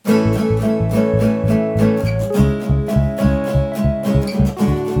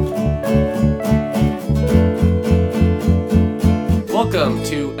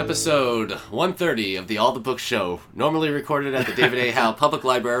episode 130 of the All the Books Show, normally recorded at the David A. Howe Public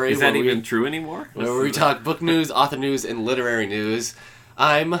Library. Is that even true anymore? Where we talk book news, author news, and literary news.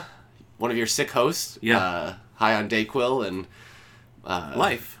 I'm one of your sick hosts, high on Dayquil and...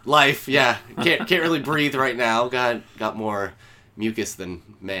 Life, yeah. Can't really breathe right now. Got more mucus than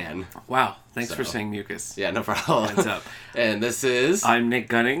man. Wow, thanks for saying mucus. Yeah, no problem. What's up? And this is... I'm Nick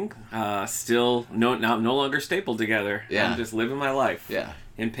Gunning, still no longer stapled together. Yeah. I'm just living my life. Yeah.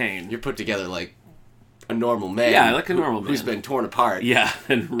 In pain. You're put together like a normal man. Yeah, like a normal man. Who's been torn apart. Yeah,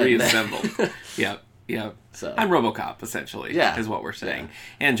 and reassembled. Yep. So. I'm RoboCop, essentially, is what we're saying.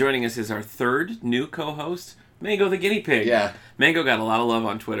 Yeah. And joining us is our third new co-host, Mango the Guinea Pig. Yeah. Mango got a lot of love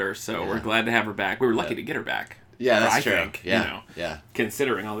on Twitter, so we're glad to have her back. We were lucky to get her back. Yeah, that's true. I think, yeah.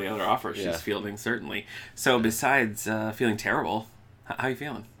 Considering all the other offers she's fielding, certainly. So besides feeling terrible, how are you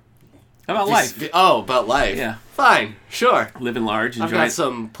feeling? How about life? About life? Yeah. Fine, sure. Living large, enjoy. I've got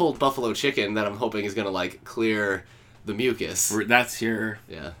some pulled buffalo chicken that I'm hoping is going to, clear the mucus. That's your...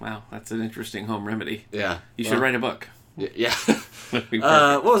 Yeah. Wow, that's an interesting home remedy. Yeah. You should write a book. Yeah.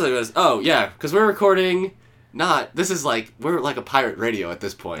 What was I going to say? Oh, yeah, because we're recording... we're like a pirate radio at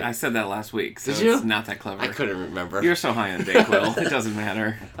this point. I said that last week, so Did you? It's not that clever. I couldn't remember. You're so high on Dayquil, it doesn't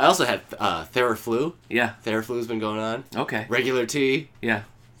matter. I also had Theraflu. Yeah. Theraflu's been going on. Okay. Regular tea. Yeah.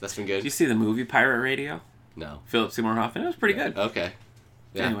 That's been good. Did you see the movie Pirate Radio? No. Philip Seymour Hoffman? It was pretty good. Okay.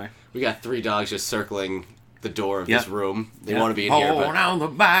 Yeah. Anyway. We got 3 dogs just circling the door of this room. They want to be in here, but... down the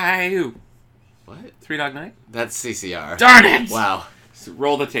bayou. What? 3 Dog Night? That's CCR. Darn it! Wow. So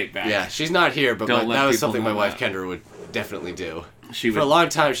roll the tape back. Yeah, she's not here, but Don't let that was people something my know wife that. Kendra would definitely do. She For would... a long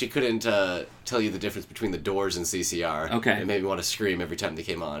time, she couldn't tell you the difference between the Doors and CCR. Okay. It made me want to scream every time they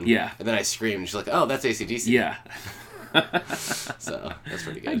came on. Yeah. And then I screamed, and she's like, oh, that's AC/DC. Yeah. So, that's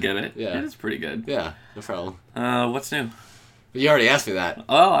pretty good. I get it. Yeah. It is pretty good. Yeah, no problem. What's new? But you already asked me that.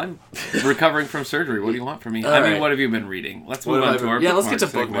 Oh, I'm recovering from surgery. What do you want from me? All right. What have you been reading? Let's move on to our let's get to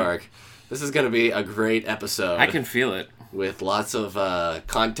segment. bookmark. This is going to be a great episode. I can feel it. With lots of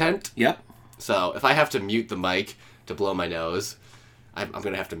content. Yep. So, if I have to mute the mic to blow my nose, I'm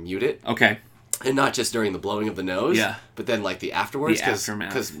going to have to mute it. Okay. And not just during the blowing of the nose, but then the afterwards,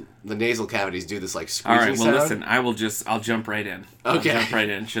 because the nasal cavities do this squeaking sound. All right, well listen, I'll jump right in. Okay. I'll jump right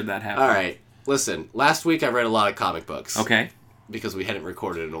in, should that happen. All right, listen, last week I read a lot of comic books. Okay. Because we hadn't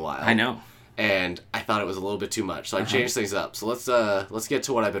recorded in a while. I know. And I thought it was a little bit too much, so I changed things up. So let's get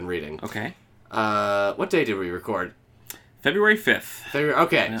to what I've been reading. Okay. What day did we record? February 5th.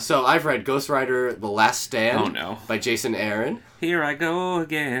 Okay, so I've read Ghost Rider The Last Stand by Jason Aaron. Here I go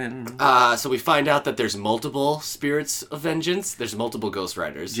again. So we find out that there's multiple spirits of vengeance. There's multiple Ghost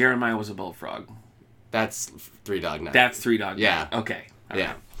Riders. Jeremiah was a bullfrog. That's 3 Dog Night. That's 3 Dog Night. Yeah. Okay. All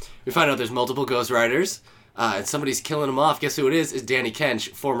right. We find out there's multiple Ghost Riders, and somebody's killing them off. Guess who it is? It's Danny Kench,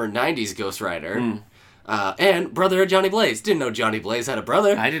 former 90s Ghost Rider. And brother of Johnny Blaze. Didn't know Johnny Blaze had a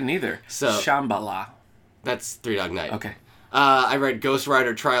brother. I didn't either. So Shambhala. That's 3 Dog Night. Okay. I read Ghost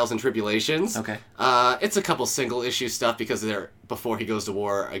Rider Trials and Tribulations. Okay. It's a couple single issue stuff because they're before he goes to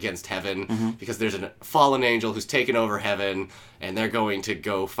war against heaven. Because there's a fallen angel who's taken over heaven, and they're going to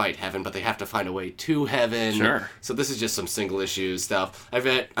go fight heaven, but they have to find a way to heaven. Sure. So this is just some single issue stuff.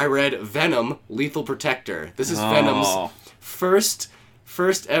 I read Venom: Lethal Protector. This is Venom's first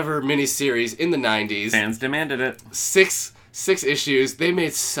ever miniseries in the 90s. Fans demanded it. Six issues. They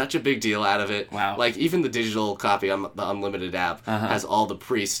made such a big deal out of it. Wow. Even the digital copy on the Unlimited app has all the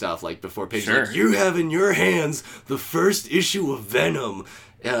pre-stuff, before pages. Sure. You have in your hands the first issue of Venom.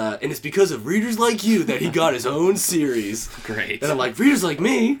 And it's because of readers like you that he got his own series. Great. And I'm like, readers like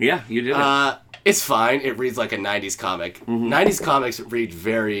me? Yeah, you did it. It's fine. It reads like a 90s comic. 90s comics read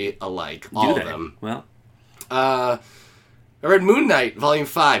very alike. All of them. Well. I read Moon Knight, Volume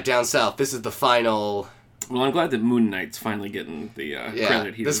 5, Down South. This is the final... Well, I'm glad that Moon Knight's finally getting the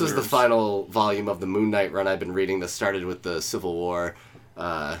credit he deserves. This was the final volume of the Moon Knight run I've been reading that started with the Civil War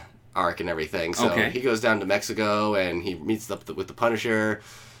arc and everything. So he goes down to Mexico and he meets up with the Punisher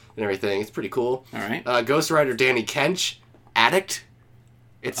and everything. It's pretty cool. All right. Ghost Rider Danny Kench, Addict.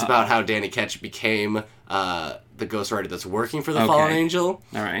 It's about how Danny Kench became the Ghost Rider that's working for the Fallen Angel.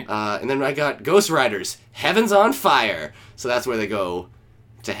 All right. And then I got Ghost Riders, Heaven's on Fire. So that's where they go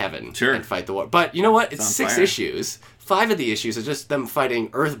to heaven and fight the war. But you know what? It's 6 issues. 5 of the issues are just them fighting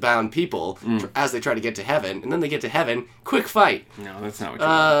earthbound people as they try to get to heaven, and then they get to heaven, quick fight. No, that's not what you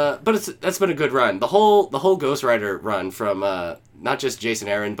want. But that's been a good run. The whole Ghost Rider run from not just Jason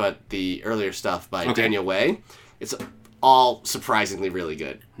Aaron, but the earlier stuff by Daniel Way. It's all surprisingly really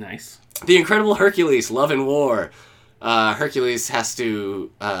good. Nice. The Incredible Hercules, Love and War. Hercules has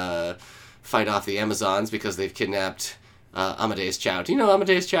to fight off the Amazons because they've kidnapped Amadeus Cho. Do you know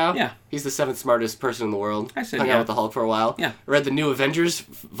Amadeus Cho? Yeah. He's the 7th smartest person in the world. I said Hung out with the Hulk for a while. Yeah. I read the New Avengers,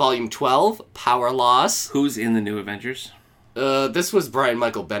 Volume 12, Power Loss. Who's in the New Avengers? This was Brian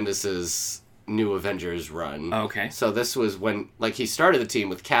Michael Bendis' New Avengers run. Okay. So this was when, like, he started the team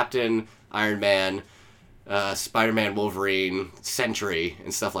with Captain, Iron Man, Spider-Man, Wolverine, Sentry,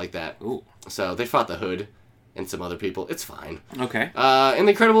 and stuff like that. Ooh. So they fought the Hood and some other people. It's fine. Okay. And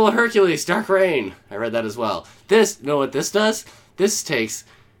the Incredible Hercules, Dark Reign. I read that as well. This, you know what this does? This takes...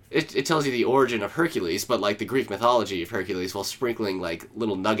 It tells you the origin of Hercules, but, like, the Greek mythology of Hercules while sprinkling, like,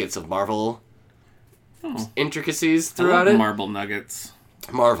 little nuggets of Marvel intricacies throughout it. Marble nuggets.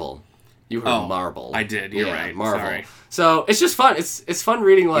 Marvel. You heard Marble. I did. You're right. Marvel. Sorry. So it's just fun. It's fun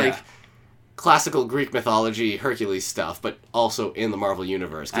reading like classical Greek mythology, Hercules stuff, but also in the Marvel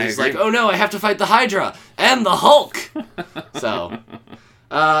universe. Because it's like, oh no, I have to fight the Hydra and the Hulk. So,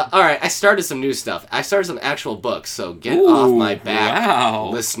 all right, I started some new stuff. I started some actual books. So get off my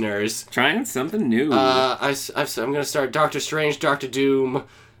back, listeners. Trying something new. I'm gonna start Doctor Strange, Doctor Doom.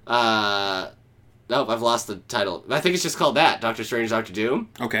 Nope, I've lost the title. I think it's just called that, Doctor Strange, Doctor Doom.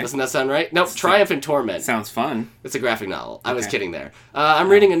 Okay. Doesn't that sound right? Nope, Triumph and Torment. Sounds fun. It's a graphic novel. I was kidding there. I'm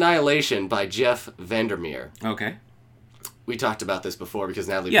reading Annihilation by Jeff Vandermeer. Okay. We talked about this before because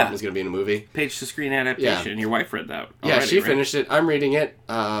Natalie Portman's going to be in a movie. Page-to-screen adaptation. Your wife read that already, Yeah, she finished it. I'm reading it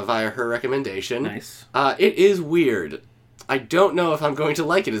via her recommendation. Nice. It is weird. I don't know if I'm going to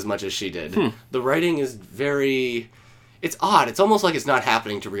like it as much as she did. The writing is very... It's odd. It's almost like it's not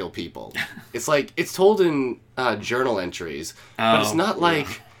happening to real people. It's like, it's told in journal entries, but it's not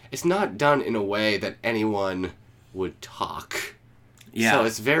like, it's not done in a way that anyone would talk. Yeah. So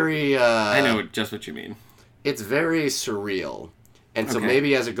it's very... I know just what you mean. It's very surreal. And so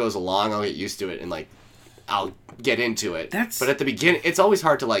maybe as it goes along, I'll get used to it and, like, I'll get into it. But at the beginning, it's always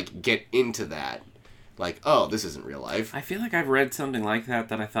hard to, like, get into that. Like, oh, this isn't real life. I feel like I've read something like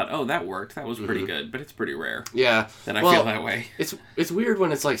that I thought, oh, that worked. That was pretty good. But it's pretty rare. Yeah. That I feel that way. It's weird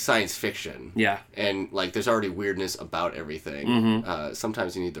when it's like science fiction. Yeah. And like there's already weirdness about everything.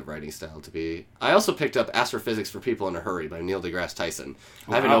 Sometimes you need the writing style to be... I also picked up Astrophysics for People in a Hurry by Neil deGrasse Tyson.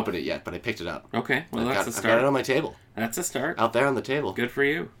 I haven't opened it yet, but I picked it up. Okay. Well, that's a start. I've got it on my table. That's a start. Out there on the table. Good for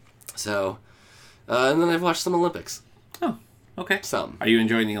you. So, and then I've watched some Olympics. Oh, okay. Some. Are you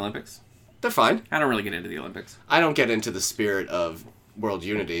enjoying the Olympics? They're fine. I don't really get into the Olympics. I don't get into the spirit of world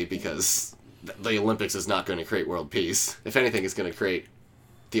unity because the Olympics is not going to create world peace. If anything, it's going to create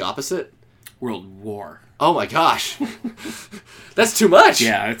the opposite. World war. Oh my gosh. That's too much.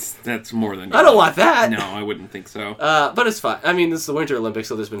 Yeah, that's more than... I don't want that. No, I wouldn't think so. But it's fine. I mean, this is the Winter Olympics,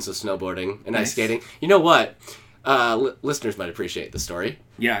 so there's been some snowboarding and ice skating. You know what? Listeners might appreciate the story.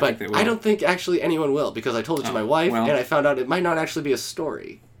 Yeah, but I think they will. I don't think actually anyone will because I told it to my wife and I found out it might not actually be a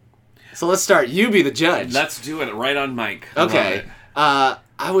story. So let's start. You be the judge. Let's do it right on mic. Okay.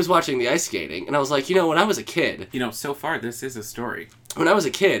 I was watching the ice skating, and I was like, when I was a kid... so far, this is a story. When I was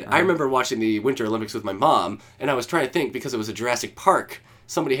a kid, I remember watching the Winter Olympics with my mom, and I was trying to think, because it was a Jurassic Park,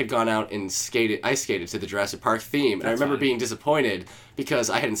 somebody had gone out and ice skated to the Jurassic Park theme, and I remember being disappointed because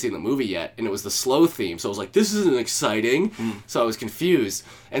I hadn't seen the movie yet, and it was the slow theme, so I was like, this isn't exciting, so I was confused,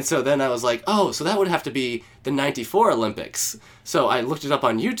 and so then I was like, oh, so that would have to be the 94 Olympics. So I looked it up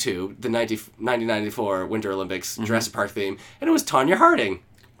on YouTube, the 1994 Winter Olympics Jurassic Park theme, and it was Tonya Harding.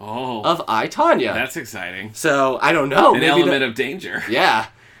 Oh. Of I, Tonya. That's exciting. So, I don't know. An element of danger. Yeah.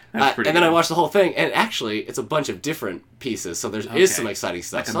 That's pretty and then I watched the whole thing, and actually, it's a bunch of different pieces, so there is some exciting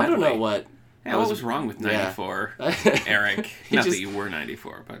stuff. So I don't know what... Yeah, what was wrong with 94, Eric? Not that you were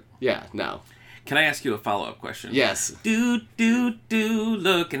 94, but... Yeah, no. Can I ask you a follow-up question? Yes.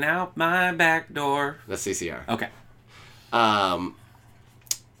 Looking out my back door. That's CCR. Okay.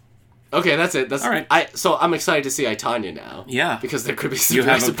 Okay, that's it. That's all right. So I'm excited to see I, Tonya now. Yeah. Because there could be some You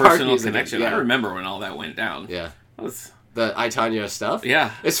have a personal connection. Yeah. I remember when all that went down. Yeah. That was... The I, Tonya stuff?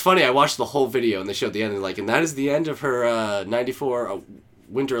 Yeah. It's funny, I watched the whole video and they showed the end, and that is the end of her 94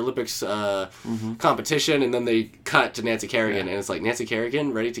 Winter Olympics competition, and then they cut to Nancy Kerrigan, and it's like, Nancy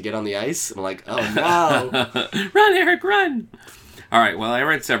Kerrigan ready to get on the ice? And I'm like, oh no. Run, Eric, run! All right, well, I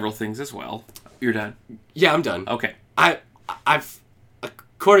read several things as well. You're done? Yeah, I'm done. Okay. I've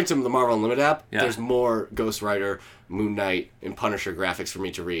according to the Marvel Unlimited app, there's more Ghost Rider, Moon Knight, and Punisher graphics for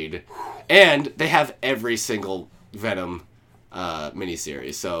me to read. And they have every single Venom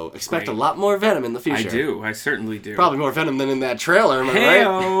miniseries, so expect a lot more Venom in the future. I do. I certainly do. Probably more Venom than in that trailer, am I right?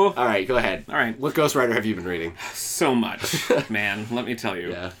 All right, go ahead. All right. What Ghost Rider have you been reading? So much, man. Let me tell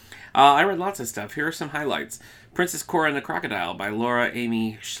you. Yeah. I read lots of stuff. Here are some highlights. Princess Cora and the Crocodile by Laura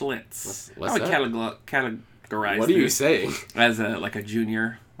Amy Schlitz. What's I would that? categorize What are you saying? as a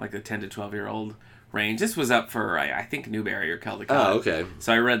junior, like a 10 to 12-year-old range. This was up for, I think, Newbery or Caldecott. Oh, okay.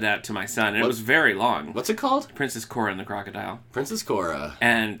 So I read that to my son, and it was very long. What's it called? Princess Cora and the Crocodile. Princess Cora.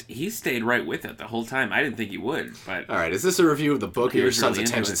 And he stayed right with it the whole time. I didn't think he would, but... All right, is this a review of the book or your son's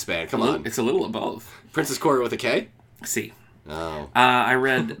attention span? Come on. It's a little of both. Princess Cora with a K? C. Oh. I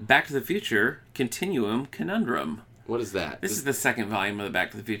read Back to the Future Continuum Conundrum. What is that? This is the second volume of the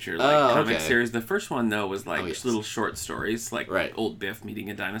Back to the Future comic okay. series. The first one, though, was little short stories, like right. Old Biff meeting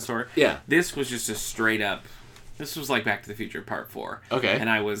a dinosaur. Yeah. This was just a straight up... This was like Back to the Future Part 4. Okay. And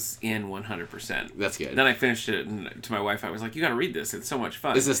I was in 100%. That's good. Then I finished it, and to my wife, I was like, you gotta read this. It's so much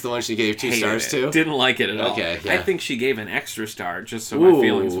fun. Is this the one she gave 2 stars to? Didn't like it at all. Okay, yeah. I think she gave an extra star just so my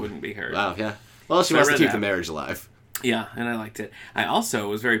feelings wouldn't be hurt. Wow, yeah. Well, she wants to keep the marriage alive. Yeah, and I liked it. I also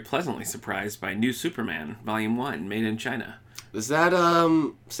was very pleasantly surprised by New Superman, Volume 1, made in China. Is that,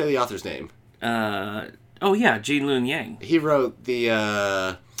 say the author's name? Oh yeah, Gene Luen Yang. He wrote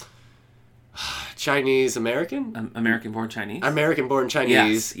the, Chinese-American? American-born Chinese. American-born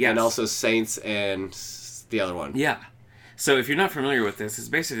Chinese, yes. and also Saints and the other one. Yeah. So if you're not familiar with this, it's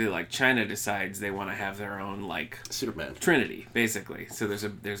basically like China decides they want to have their own Superman Trinity, basically. So there's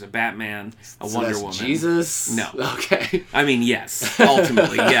a Batman, a Wonder Woman. Jesus? No. Okay. I mean, yes,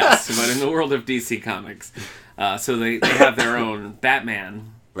 ultimately yes, but in the world of DC Comics, so they have their own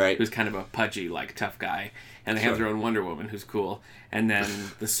Batman, right? Who's kind of a pudgy tough guy, and they have their own Wonder Woman who's cool, and then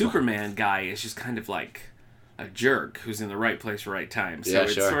the Superman guy is just kind of like a jerk who's in the right place, right time. So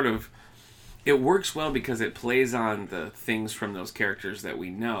it's sort of. It works well because it plays on the things from those characters that we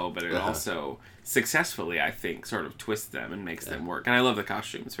know, but it also successfully, I think, sort of twists them and makes them work. And I love the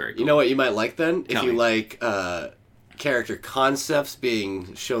costume. It's very cool. You know what you might like then? Tell if you me. like character concepts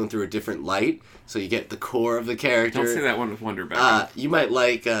being shown through a different light, so you get the core of the character. Don't say that one with Wonder Back. You might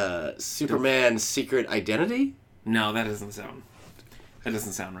like Superman's Secret Identity? No, that doesn't sound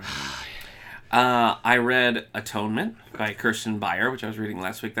right. I read Atonement by Kirsten Beyer, which I was reading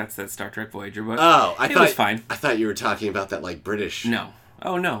last week. That's that Star Trek Voyager book. Oh, it was fine. I thought you were talking about that British. No.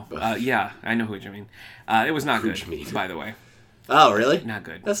 Oh no. Yeah, I know who you mean. It was not good, by the way. Oh, really? Not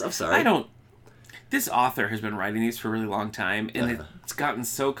good. I'm sorry. This author has been writing these for a really long time, and it's gotten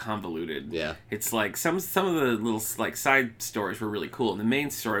so convoluted. Yeah. It's like some of the little side stories were really cool, and the main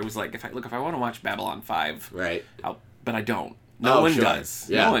story was like, if I want to watch Babylon 5, right? But I don't. No one does.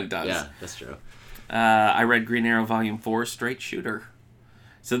 Yeah. No one does. Yeah, that's true. I read Green Arrow Volume 4, Straight Shooter.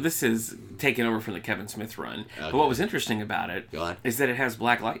 So this is taken over from the Kevin Smith run. Okay. But what was interesting about it is that it has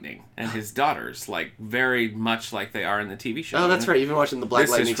Black Lightning and his daughters, very much like they are in the TV show. Oh, that's right. You've been watching the Black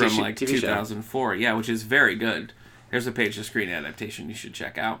Lightning TV show. This is from TV 2004, yeah, which is very good. There's a page-to-screen adaptation you should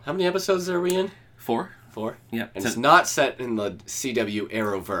check out. How many episodes are we in? 4. 4? Yep. And it's not set in the CW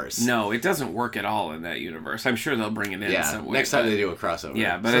Arrowverse. No, it doesn't work at all in that universe. I'm sure they'll bring it in some way. Next time they do a crossover.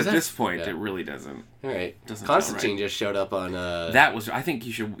 Yeah, but at this point, it really doesn't. All right. Constantine just showed up on... That was... I think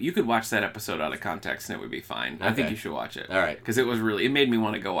you could watch that episode out of context and it would be fine. Okay. I think you should watch it. All right. Because it was really... It made me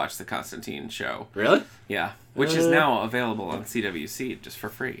want to go watch the Constantine show. Really? Yeah. Which is now available on CWC just for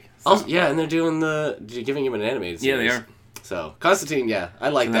free. So. Oh, yeah, and they're giving him an animated series. Yeah, they are. So, Constantine, I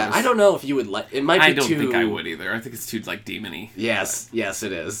like that. I don't know if you would like... It might be too... I don't think I would either. I think it's too, demon-y. Yes,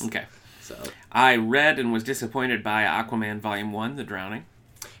 it is. Okay. So I read and was disappointed by Aquaman Volume 1, The Drowning.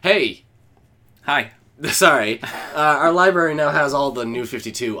 Hey! Hi. Sorry. Our library now has all the New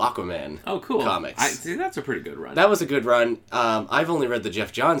 52 Aquaman comics. See, that's a pretty good run. That was a good run. I've only read the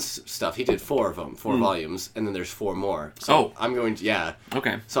Jeff Johns stuff. He did 4 of them, 4 volumes, and then there's 4 more. So I'm going to...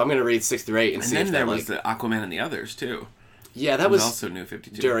 Okay. So I'm going to read 6 through 8 and see if that... And then there was the Aquaman and the Others, too. Yeah, that was also New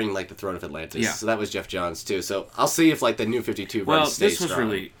 52 during the Throne of Atlantis. Yeah. So that was Jeff Johns too. So I'll see if the New 52 run stays this was strong.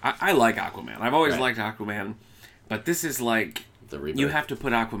 Really I like Aquaman. I've always liked Aquaman, but this is the you have to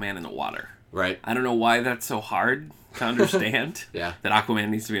put Aquaman in the water. Right. I don't know why that's so hard to understand. Yeah. That Aquaman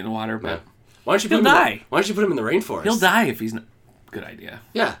needs to be in the water, but why don't you put him in the rainforest? He'll die if he's not. Good idea.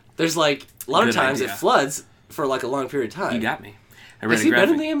 Yeah. There's a lot of times it floods for a long period of time. You got me. Has he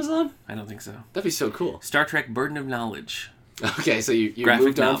been in the Amazon? I don't think so. That'd be so cool. Star Trek Burden of Knowledge. Okay, so you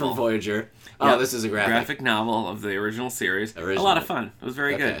moved on from Voyager. Oh, this is a graphic novel of the original series. A lot of fun. It was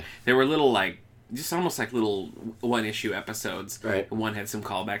very good. There were little just almost little one-issue episodes. Right. One had some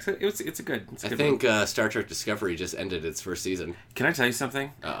callbacks. It's a good. I think Star Trek Discovery just ended its first season. Can I tell you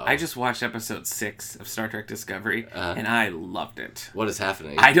something? Uh-oh. I just watched episode 6 of Star Trek Discovery, and I loved it. What is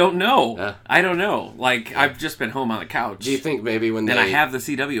happening? I don't know. I don't know. I've just been home on the couch. Do you think maybe when I have the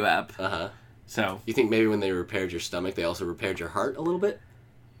CW app. Uh-huh. So you think maybe when they repaired your stomach, they also repaired your heart a little bit?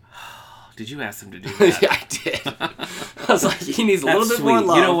 Did you ask him to do that? Yeah, I did. I was like, he needs a little bit more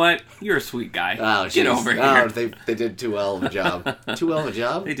love. You know what? You're a sweet guy. Oh, Get over here. Oh, they did too well of a job. Too well of a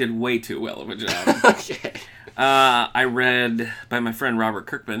job? They did way too well of a job. Okay. I read by my friend Robert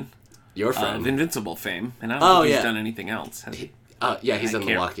Kirkman. Your friend? Of Invincible fame. And I don't think he's done anything else. Yeah, he's done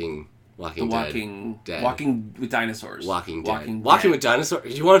The Walking Dead. Walking with Dinosaurs. Walking with Dinosaurs? Do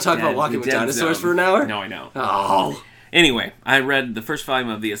you want to talk about Walking with Dinosaurs for an hour? No, I know. Oh. Anyway, I read the first volume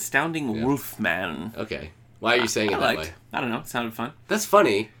of The Astounding Wolfman. Okay. Why are you saying it that way? I don't know. It sounded fun. That's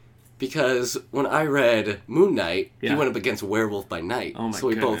funny, because when I read Moon Knight, he went up against Werewolf by Night. Oh my so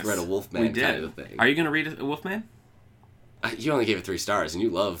we both read a Wolfman kind of thing. Are you going to read a Wolfman? You only gave it 3 stars, and you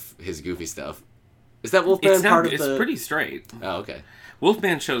love his goofy stuff. Is that Wolfman part of the... It's pretty straight. Oh, okay.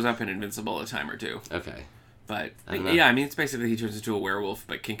 Wolfman shows up in Invincible a time or two. Okay. But, yeah, I mean, it's basically he turns into a werewolf,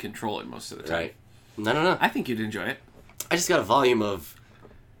 but can control it most of the time. Right. I don't know. I think you'd enjoy it. I just got a Volume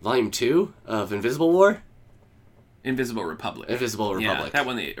 2 of Invisible War. Invisible Republic. Yeah, that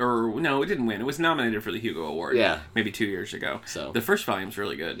one. No, it didn't win. It was nominated for the Hugo Award. Yeah. Maybe 2 years ago. So the first volume's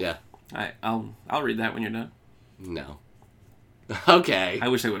really good. Yeah. I'll read that when you're done. No. Okay. I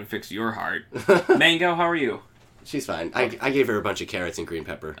wish I would have fixed your heart. Mango, how are you? She's fine. I gave her a bunch of carrots and green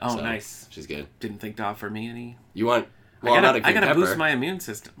pepper. Oh, so nice. She's good. Didn't think to offer me any. You want... Well, I gotta boost my immune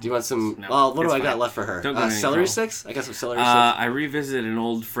system. Do you want some... No, well, what do I got left for her? Celery sticks? I got some celery sticks. I revisited an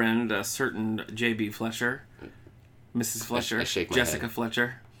old friend, a certain J.B. Fletcher. Mrs. Fletcher. Jessica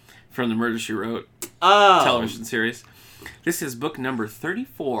Fletcher. From the Murder, She Wrote television series. This is book number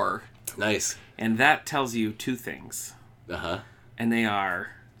 34. Nice. And that tells you 2 things. Uh-huh. And they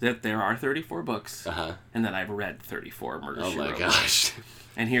are that there are 34 books. Uh-huh. And that I've read 34 Murder, She Wrote. Oh my gosh.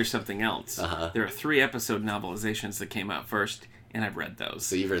 And here's something else. Uh-huh. There are 3 episode novelizations that came out first, and I've read those.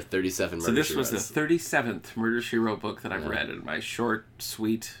 So you've read 37 Murder, She Wrote. So this was the 37th Murder, She Wrote book that I've read in my short,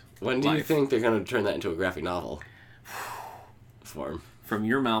 sweet When do you think they're going to turn that into a graphic novel form? From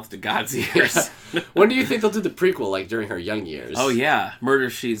your mouth to God's ears. Yeah. When do you think they'll do the prequel, like during her young years? Oh, yeah. Murder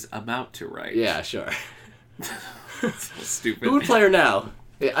She's about to write. Yeah, sure. So stupid. Who would play her now?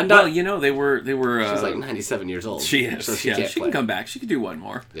 Well, you know, they were. She's like 97 years old. She is. So she can come back. She could do one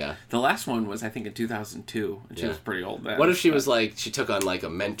more. Yeah. The last one was, I think, in 2002, and she was pretty old then. What if she was like she took on like a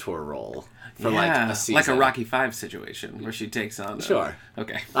mentor role for like a season, like a Rocky V situation where she takes on? Sure.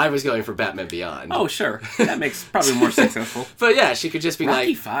 Okay. I was going for Batman Beyond. Oh, sure. That makes probably more successful. But yeah, she could just be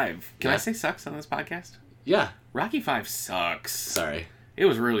Rocky like Rocky V. Can I say sucks on this podcast? Yeah. Rocky V sucks. Sorry. It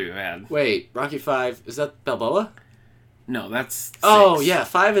was really bad. Wait, Rocky V, is that Balboa? No, that's 6. Oh, yeah,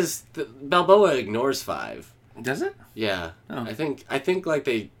 5 is... Balboa ignores 5. Does it? Yeah. Oh. I think like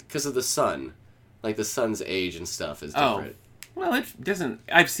because of the sun. Like the sun's age and stuff is different. Well, it doesn't...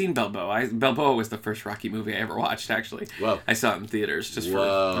 I've seen Balboa. Balboa was the first Rocky movie I ever watched, actually. Whoa. I saw it in theaters just for...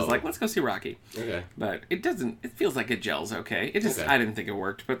 I was like, let's go see Rocky. Okay. But it doesn't... It feels like it gels okay. It just... Okay. I didn't think it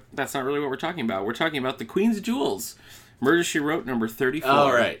worked, but that's not really what we're talking about. We're talking about The Queen's Jewels. Murder, She Wrote, number 34.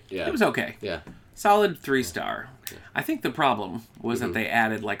 Oh, right. Yeah. It was okay. Yeah. Solid 3-star. I think the problem was that they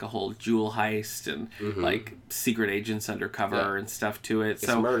added like a whole jewel heist and like secret agents undercover and stuff to it. It's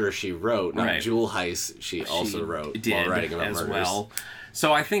Murder, She Wrote, not Jewel Heist. She also wrote while writing about murders. Well.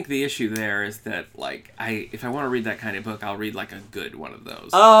 So I think the issue there is that like if I want to read that kind of book, I'll read like a good one of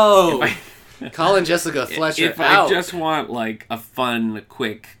those. Oh. Colin Jessica Fletcher. If I just want like a fun,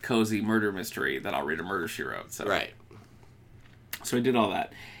 quick, cozy murder mystery, then I'll read a Murder, She Wrote. So. Right. So I did all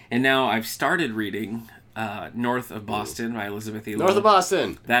that, and now I've started reading. North of Boston by Elizabeth E. North of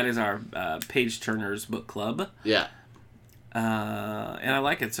Boston. That is our Page Turner's book club. Yeah. And I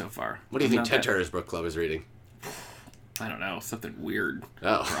like it so far. What do you think Ted Turner's book club is reading? I don't know. Something weird.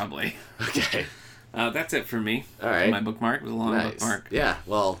 Oh. Probably. Okay. That's it for me. All right. My bookmark. It was a long bookmark. Yeah,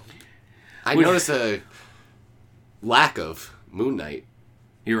 well, I noticed a lack of Moon Knight.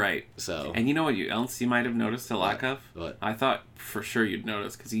 You're right. So. And you know what else you might have noticed a lack of? What? I thought for sure you'd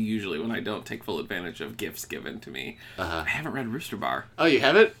notice, because usually when I don't take full advantage of gifts given to me, I haven't read Rooster Bar. Oh, you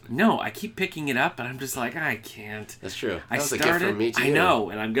haven't? No, I keep picking it up, and I'm just like, I can't. That's true. That was a gift from me, too. I know,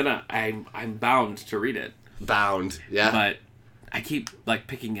 and I'm bound to read it. Bound, yeah. But I keep, like,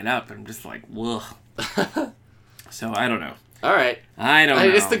 picking it up, and I'm just like, ugh. So, I don't know. All right. I don't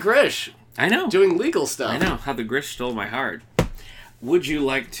know. It's the Grish. I know. Doing legal stuff. I know. How the Grish stole my heart. Would you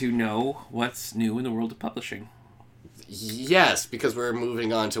like to know what's new in the world of publishing? Yes, because we're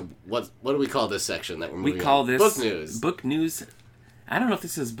moving on to what do we call this section that we're moving on? We call this book news. Book news. I don't know if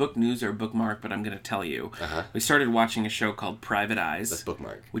this is book news or bookmark, but I'm going to tell you. We started watching a show called Private Eyes. That's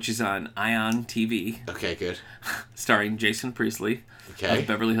bookmark. Which is on Ion TV. Okay, good. Starring Jason Priestley of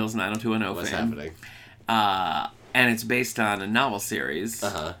Beverly Hills 90210 What's fame. happening? And it's based on a novel series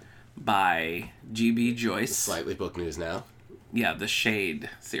by G.B. Joyce. Slightly book news now. Yeah, the Shade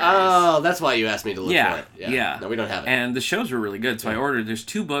series. Oh, that's why you asked me to look for it. Yeah. No, we don't have it. And the shows were really good, so I ordered. There's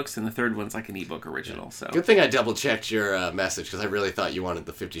 2 books, and the third one's like an ebook original. So good thing I double checked your message because I really thought you wanted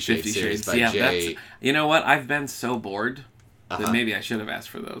the 50 Shades series by Jay. You know what? I've been so bored that maybe I should have asked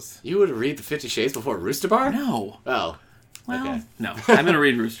for those. You would read the 50 Shades before Rooster Bar? No. Oh. Well, okay. No. I'm going to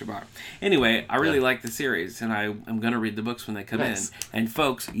read Rooster Bar. Anyway, I really like the series, and I'm going to read the books when they come in. And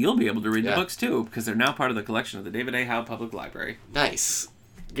folks, you'll be able to read the books too, because they're now part of the collection of the David A. Howe Public Library. Nice.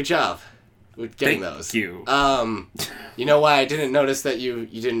 Good job with getting those. Thank you. You know why I didn't notice that you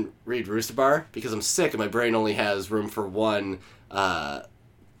didn't read Rooster Bar? Because I'm sick and my brain only has room for one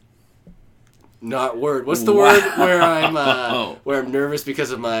not word. What's the word where I'm nervous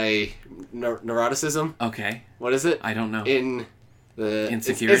because of my neuroticism? Okay. What is it? I don't know.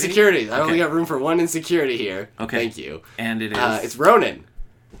 Insecurity. Insecurity. I only got room for one insecurity here. Okay. Thank you. And it is. It's Ronin.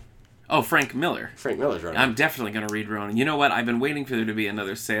 Oh, Frank Miller. Frank Miller's Ronin. I'm definitely going to read Ronin. You know what? I've been waiting for there to be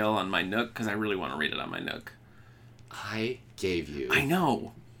another sale on my Nook because I really want to read it on my Nook. I gave you. I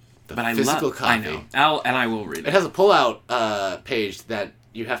know. But physical copy. I know. And I will read it. It has a pull-out page that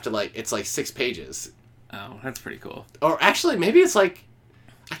you have to it's 6 pages. Oh, that's pretty cool. Or actually, maybe it's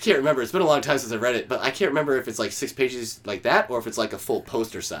I can't remember. It's been a long time since I read it, but I can't remember if it's 6 pages like that or if it's a full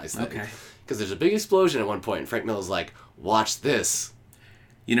poster size thing. Okay. Because there's a big explosion at one point, and Frank Miller's like, "Watch this."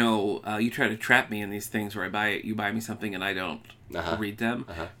 You know, you try to trap me in these things where you buy me something and I don't read them.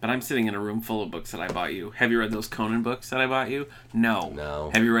 But I'm sitting in a room full of books that I bought you. Have you read those Conan books that I bought you? No.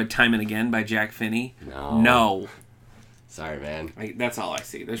 Have you read Time and Again by Jack Finney? No. Sorry, man. That's all I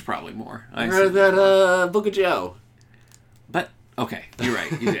see. There's probably more. I read that Book of Joe. But, okay, you're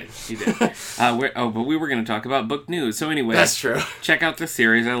right. You did. But we were going to talk about book news. So anyway. That's true. Check out the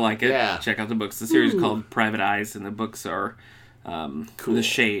series. I like it. Yeah. Check out the books. The series is called Private Eyes, and the books are cool. The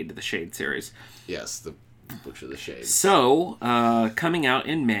Shade series. Yes, the books are the Shade. So, coming out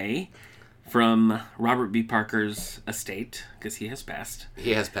in May from Robert B. Parker's estate, because he has passed.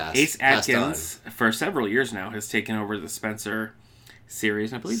 He has passed. Ace Atkins, for several years now, has taken over the Spencer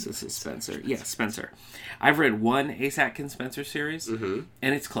series. I believe this is Spencer. Yeah, Spencer. I've read one Ace Atkins Spencer series, and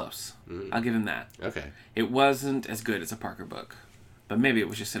it's close. I'll give him that. Okay. It wasn't as good as a Parker book, but maybe it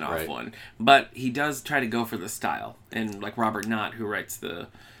was just an off one. But he does try to go for the style, and Robert Knott, who writes the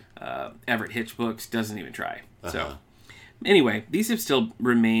Everett Hitch books, doesn't even try. So. Anyway, these have still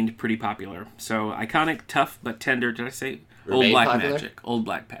remained pretty popular. So, iconic, tough, but tender. Did I say? Old Black Magic. Old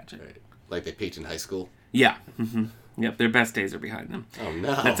Black Magic. Right. Like they peaked in high school? Yeah. Mm-hmm. Yep, their best days are behind them. Oh,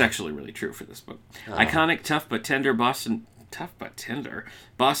 no. That's actually really true for this book. Iconic, tough, but tender Boston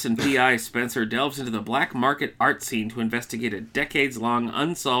P.I. Spencer delves into the black market art scene to investigate a decades-long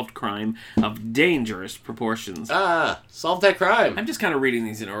unsolved crime of dangerous proportions. Solve that crime. I'm just kind of reading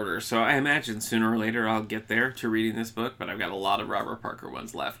these in order, so I imagine sooner or later I'll get there to reading this book, but I've got a lot of Robert Parker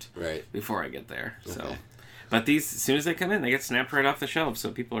ones left before I get there. Okay. So, but these, as soon as they come in, they get snapped right off the shelf,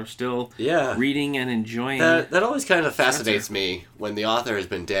 so people are still reading and enjoying. That always kind of fascinates me when the author has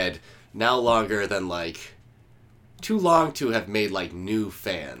been dead now longer than too long to have made new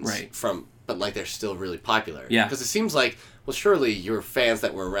fans but they're still really popular. Yeah, because it seems surely your fans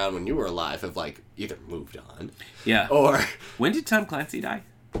that were around when you were alive have either moved on. Yeah. Or when did Tom Clancy die?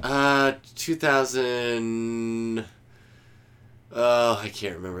 2000. Oh, I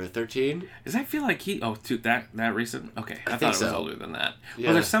can't remember. 13. Because I feel like that recent. Okay, I thought it was older than that. Yeah.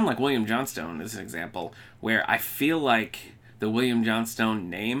 Well, there's some William Johnstone as an example where I feel like the William Johnstone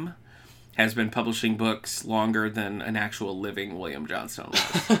name has been publishing books longer than an actual living William Johnstone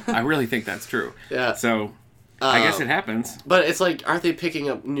was. I really think that's true. Yeah. So, I guess it happens. But it's aren't they picking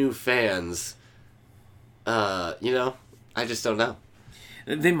up new fans? I just don't know.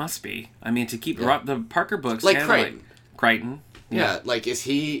 They must be. I mean, to keep the Parker books... Crichton. Crichton. Yeah,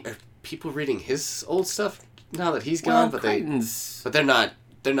 are people reading his old stuff now that he's gone? But they're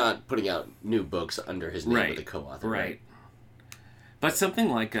not putting out new books under his name with a co-author. Right. But something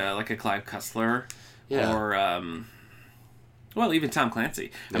like a Clive Cussler, or even Tom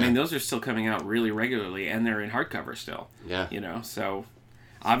Clancy. I mean, those are still coming out really regularly, and they're in hardcover still. Yeah. So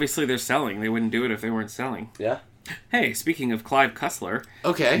obviously they're selling. They wouldn't do it if they weren't selling. Yeah. Hey, speaking of Clive Cussler,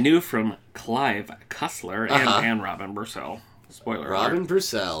 new from Clive Cussler and Robin Brussel. Spoiler alert. Robin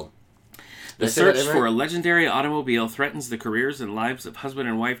Brussel. The search for a legendary automobile threatens the careers and lives of husband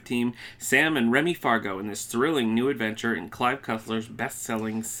and wife team Sam and Remy Fargo in this thrilling new adventure in Clive Cussler's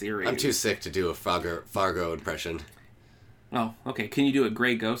best-selling series. I'm too sick to do a Fargo impression. Oh, okay. Can you do a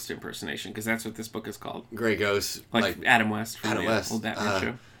Grey Ghost impersonation? Because that's what this book is called. Grey Ghost. Like Adam West from the West. old Batman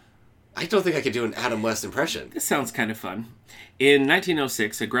show. I don't think I could do an Adam West impression. This sounds kind of fun. In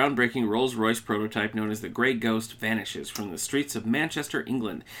 1906, a groundbreaking Rolls-Royce prototype known as the Grey Ghost vanishes from the streets of Manchester,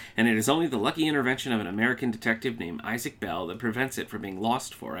 England, and it is only the lucky intervention of an American detective named Isaac Bell that prevents it from being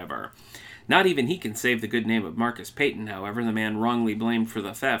lost forever. Not even he can save the good name of Marcus Peyton, however, the man wrongly blamed for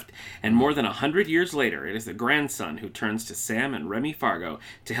the theft, and more than 100 years later, it is the grandson who turns to Sam and Remy Fargo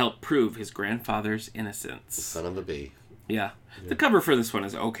to help prove his grandfather's innocence. Son of a bee. Yeah. The cover for this one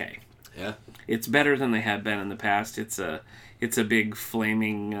is okay. Yeah. It's better than they have been in the past. It's a big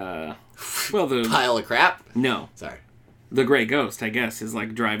flaming, the pile of crap? No. Sorry. The Grey Ghost, I guess, is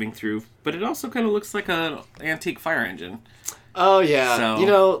like driving through, but it also kind of looks like an antique fire engine. Oh, yeah.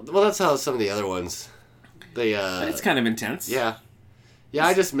 So, that's how some of the other ones, it's kind of intense. Yeah. Yeah,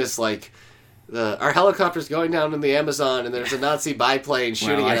 I just miss, like, our helicopter's going down in the Amazon, and there's a Nazi biplane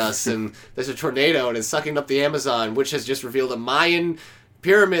shooting at us, and there's a tornado, and it's sucking up the Amazon, which has just revealed a Mayan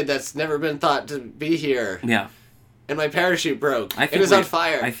pyramid that's never been thought to be here. Yeah. And my parachute broke. It was on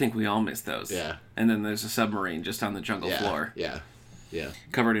fire. I think we all miss those. Yeah. And then there's a submarine just on the jungle floor. Yeah. Yeah.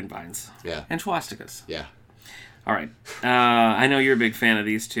 Covered in vines. Yeah. And swastikas. Yeah. All right. I know you're a big fan of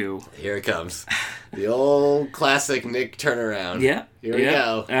these two. Here it comes. The old classic Nick turnaround. Yeah. Here we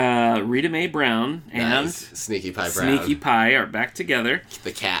go. Rita Mae Brown and Sneaky Pie Brown. Sneaky Pie are back together.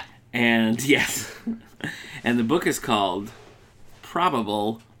 The cat. And, yes. And the book is called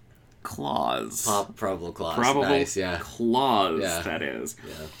Probable Claws. Probable Claws. Probable nice, yeah. Claws, that is.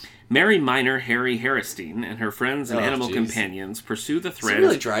 Yeah. Mary Minor Harry Harrison and her friends and animal companions pursue the thread. Is it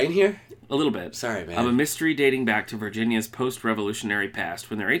really dry in here? A little bit. Sorry, man. Of a mystery dating back to Virginia's post-revolutionary past,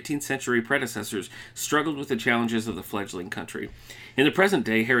 when their 18th century predecessors struggled with the challenges of the fledgling country. In the present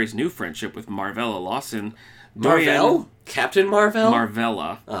day, Harry's new friendship with Marvella Lawson... Marvell? Captain Marvell?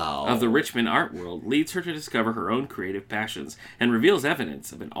 Marvella of the Richmond art world leads her to discover her own creative passions and reveals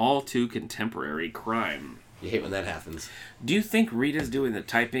evidence of an all-too-contemporary crime. You hate when that happens. Do you think Rita's doing the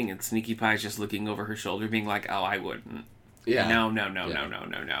typing and Sneaky Pie's just looking over her shoulder being like, oh, I wouldn't? Yeah.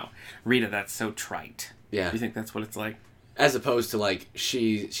 No. Rita, that's so trite. Yeah. Do you think that's what it's like? As opposed to, like,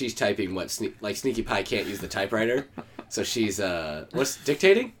 she's typing what... Sneaky Pie can't use the typewriter, so she's, what's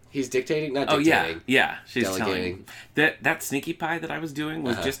dictating? He's dictating? Not dictating. Oh, yeah. She's delegating. Telling. That Sneaky Pie that I was doing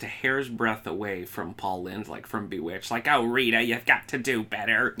was just a hair's breadth away from Paul Lynde, like from Bewitched. Like, oh, Rita, you've got to do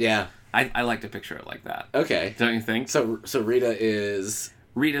better. Yeah. I like to picture it like that. Okay. Don't you think? So Rita is...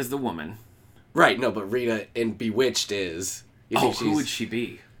 Rita's the woman. Right, no, but Rita in Bewitched is... who would she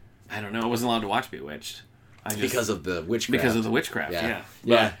be? I don't know. I wasn't allowed to watch Bewitched. Because of the witchcraft. Because of the witchcraft,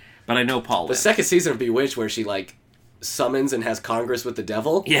 yeah. But I know Paul Lynde. The second season of Bewitched where she, like, summons and has Congress with the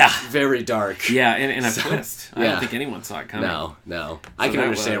devil. Yeah. Very dark. Yeah, and a twist. I don't think anyone saw it coming. No. So I can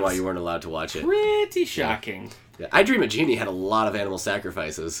understand why you weren't allowed to watch it. Pretty shocking. Yeah. I Dream a Genie had a lot of animal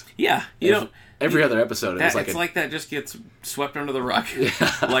sacrifices. Yeah. Every other episode, it was like... It's like that just gets swept under the rug.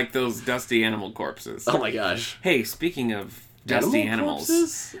 Yeah. Like those dusty animal corpses. Oh my gosh. Hey, speaking of dusty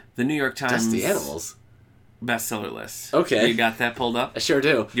animals, the New York Times... Dusty animals? Bestseller list. Okay. You got that pulled up? I sure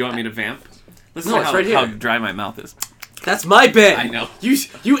do. You want me to vamp? Listen to how dry my mouth is. That's my bit. I know. You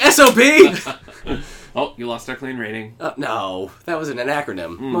SOB! Oh, you lost our clean rating. No, that was an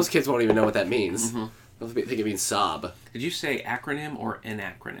acronym. Most kids won't even know what that means. They'll think it means sob. Did you say acronym or an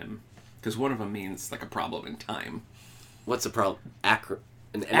acronym? Because one of them means like a problem in time. What's the problem?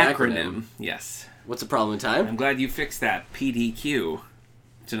 An acronym. Yes. What's the problem in time? I'm glad you fixed that. PDQ.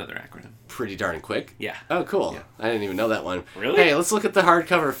 It's another acronym. Pretty darn quick. Yeah. Oh, cool. Yeah. I didn't even know that one. Really? Hey, let's look at the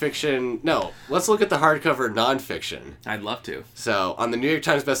hardcover fiction. No, let's look at the hardcover nonfiction. I'd love to. So, on the New York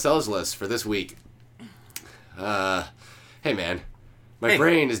Times bestsellers list for this week, hey man, my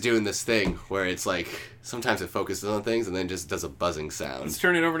brain is doing this thing where it's like, sometimes it focuses on things and then just does a buzzing sound. Let's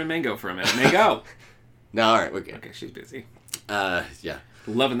turn it over to Mango for a minute. Mango! No, alright, we're good. Okay, she's busy. Yeah.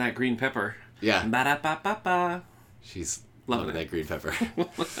 Loving that green pepper. Yeah. Ba-da-ba-ba-ba. She's loving that green pepper.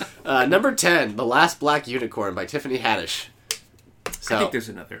 Number 10, The Last Black Unicorn by Tiffany Haddish. So, I think there's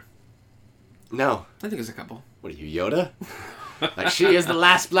another. No. I think there's a couple. What are you, Yoda? Like, she is the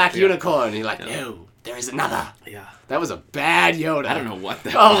last black unicorn. And you're like, no, there is another. Yeah. That was a bad Yoda. I don't know what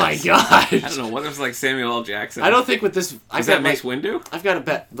that was. Oh my gosh. I don't know what it was like Samuel L. Jackson. I don't think with this... Is that Mace Windu? I've got a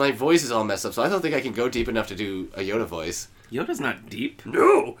bet. My voice is all messed up, so I don't think I can go deep enough to do a Yoda voice. Yoda's not deep.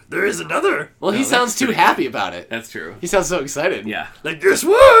 No, there is another. Well, he sounds too happy about it. That's true. He sounds so excited. Yeah. Like, guess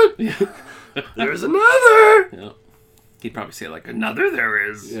what? Yeah. There's another. Yeah. He'd probably say, like, another there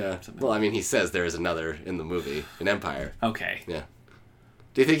is. Yeah. Well, I mean, he says there is another in the movie, in Empire. Okay. Yeah.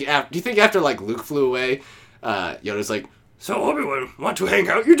 Do you think after, like, Luke flew away, Yoda's like, So, Obi-Wan, want to hang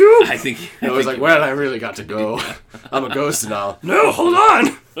out, you do? I think... I was like, well, I really got to go. I'm a ghost now. No, hold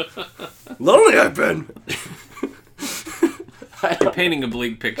on! Lonely I've been! You're painting a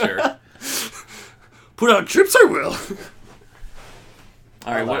bleak picture. Put out chips, I will!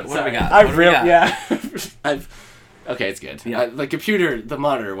 Alright, what do we got? Yeah. Okay, it's good. Yeah. The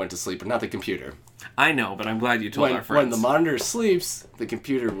monitor went to sleep, but not the computer. I know, but I'm glad you told our friends. When the monitor sleeps, the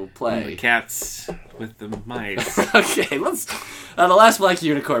computer will play. And the cats with the mice. Okay, let's... The Last Black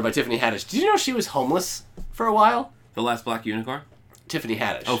Unicorn by Tiffany Haddish. Did you know she was homeless for a while? The Last Black Unicorn? Tiffany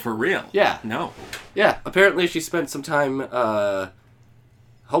Haddish. Oh, for real? Yeah. No. Yeah, apparently she spent some time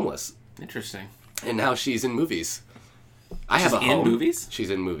homeless. Interesting. And now she's in movies. She's in movies? She's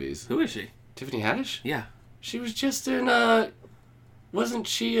in movies. Who is she? Tiffany Haddish? Yeah. She was just in, wasn't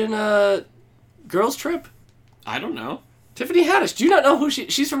she in, Girls Trip? I don't know. Tiffany Haddish. Do you not know who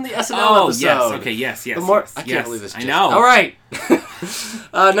she's from the SNL episode? Oh, yes. Okay, yes. I can't believe this. I know. All right.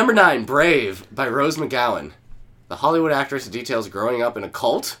 Number 9, Brave by Rose McGowan. The Hollywood actress details growing up in a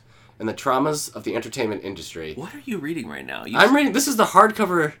cult and the traumas of the entertainment industry. What are you reading right now? I'm reading, this is the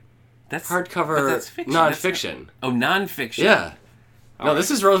hardcover that's fiction. Nonfiction. Nonfiction. Yeah. No,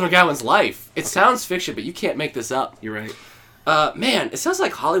 this is Rose McGowan's life. It sounds fiction, but you can't make this up. You're right. Man, it sounds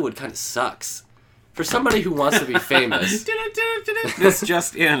like Hollywood kind of sucks. For somebody who wants to be famous. This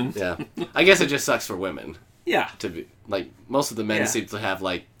just in. Yeah. I guess it just sucks for women. Yeah. To be like, most of the men seem to have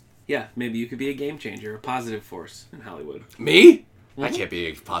like... Yeah, maybe you could be a game changer, a positive force in Hollywood. Me? Mm-hmm. I can't be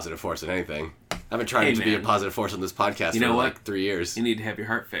a positive force in anything. I've been trying to be a positive force on this podcast for like 3 years. You need to have your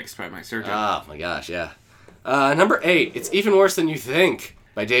heart fixed by my surgeon. Oh my gosh, yeah. Number 8, It's Even Worse Than You Think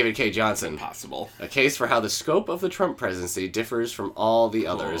by David K. Johnson. Impossible. A case for how the scope of the Trump presidency differs from all the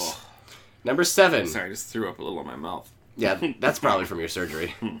others. Oh. Number 7. Sorry, I just threw up a little in my mouth. Yeah, that's probably from your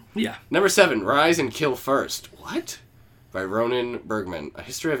surgery. Yeah. Number 7, Rise and Kill First. What? By Ronan Bergman. A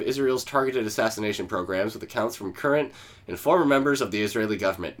history of Israel's targeted assassination programs with accounts from current and former members of the Israeli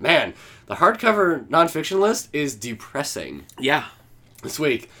government. Man, the hardcover nonfiction list is depressing. Yeah. This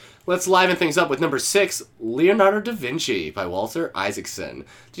week. Let's liven things up with number 6, Leonardo da Vinci by Walter Isaacson.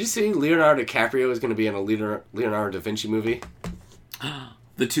 Did you see Leonardo DiCaprio is going to be in a Leonardo da Vinci movie?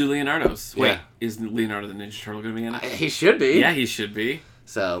 The 2 Leonardos. Wait, yeah. Is Leonardo the Ninja Turtle going to be in it? He should be. Yeah, he should be.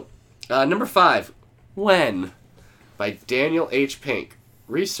 So, number 5, When by Daniel H. Pink.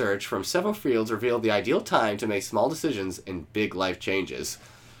 Research from several fields revealed the ideal time to make small decisions and big life changes.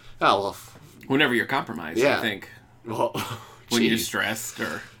 Oh, well. Whenever you're compromised, I think. Well, when you're stressed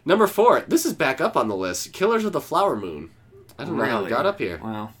or... Number 4, this is back up on the list. Killers of the Flower Moon. I don't know how it got up here.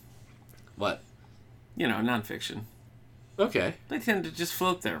 Well. What? Nonfiction. Okay. They tend to just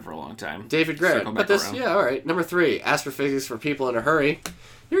float there for a long time. David Grant. But this, yeah, all right. Number 3, Astrophysics for People in a Hurry.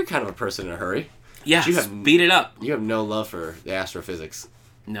 You're kind of a person in a hurry. Yeah, speed it up. You have no love for the astrophysics.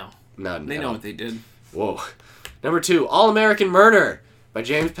 No. None. They know what they did. Whoa. Number 2, All-American Murder by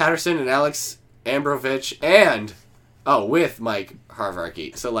James Patterson and Alex Ambrovich and... Oh, with Mike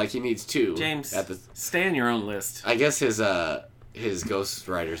Harvarkey. So, he needs 2. James, stay on your own list. I guess his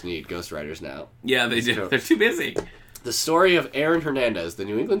ghostwriters need ghostwriters now. Yeah, they do. They're too busy. The story of Aaron Hernandez, the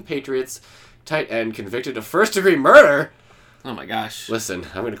New England Patriots tight end convicted of first-degree murder. Oh, my gosh. Listen,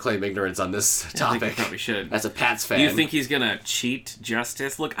 I'm going to claim ignorance on this topic. I think you probably should. As a Pats fan. Do you think he's going to cheat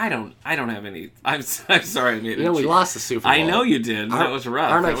justice? Look, I don't have any... I'm sorry I made it. We lost the Super Bowl. I know you did. That was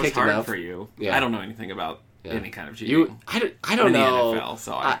rough. That was hard for you. Yeah. I don't know anything about any kind of cheating. I don't know. The NFL,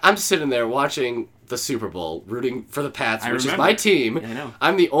 so I'm sitting there watching the Super Bowl, rooting for the Pats, which is my team. Yeah, I know.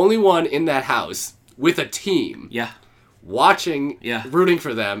 I'm the only one in that house with a team. Yeah. Watching, rooting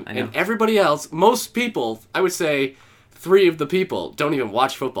for them, and everybody else, most people, I would say 3 of the people don't even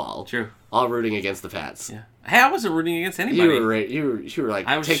watch football. True. All rooting against the Pats. Yeah. Hey, I wasn't rooting against anybody. You were like,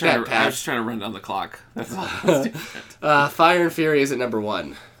 take that, Pats. I was just trying to run down the clock. That's all I was Fire and Fury is at number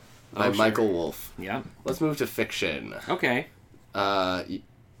 1 by Michael Wolff. Yeah. Let's move to fiction. Okay. You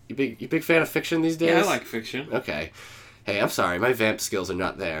big fan of fiction these days? Yeah, I like fiction. Okay. Hey, I'm sorry, my vamp skills are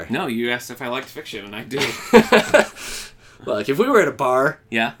not there. No, you asked if I liked fiction, and I do. Well, if we were at a bar,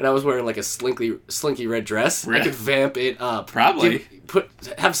 and I was wearing a slinky red dress, I could vamp it up. Probably.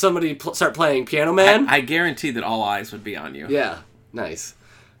 Have somebody start playing Piano Man. I guarantee that all eyes would be on you. Yeah, nice.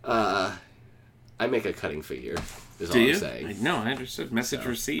 I make a cutting figure. Is all I'm saying. No, I understood. Message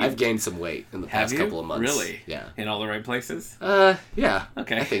received. I've gained some weight in the past couple of months. Really? Yeah. In all the right places? Yeah.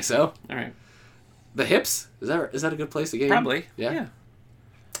 Okay. I think so. All right. The hips? Is that a good place to gain? Probably. Yeah.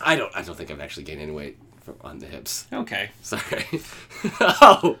 I don't think I've actually gained any weight on the hips. Okay. Sorry.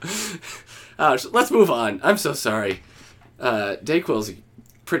 Ouch. Let's move on. I'm so sorry. Dayquil's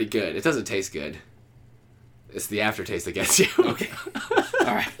pretty good. It doesn't taste good. It's the aftertaste that gets you. Okay.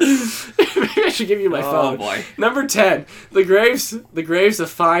 All right. Maybe I should give you my phone. Oh, boy. Number 10. The Graves of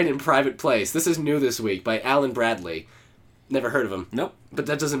Fine and Private Place. This is new this week by Alan Bradley. Never heard of him. Nope. But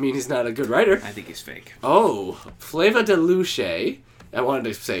that doesn't mean he's not a good writer. I think he's fake. Oh. Flava de Luce. I wanted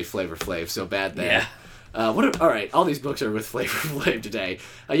to say Flavor Flav, so bad there. Yeah. All right, all these books are with Flavor Flav today.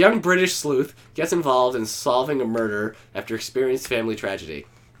 A young British sleuth gets involved in solving a murder after experienced family tragedy.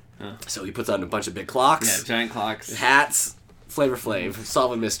 Huh. So he puts on a bunch of big clocks. Yeah, giant clocks. Hats. Flavor Flav,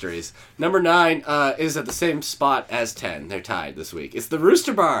 solving mysteries. Number 9 is at the same spot as 10. They're tied this week. It's The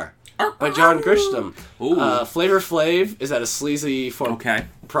Rooster Bar by John Grisham. Flavor Flav is at a sleazy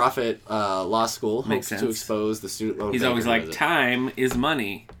for-profit law school. Makes sense. To expose the student loan. He's always like, time is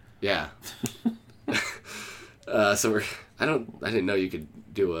money. Yeah. So I didn't know you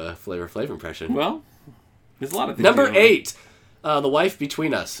could do a Flavor Flav impression. Well, there's a lot of things. Number 8, The Wife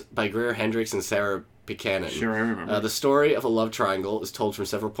Between Us by Greer Hendricks and Sarah Buchanan. Sure, I remember. The story of a love triangle is told from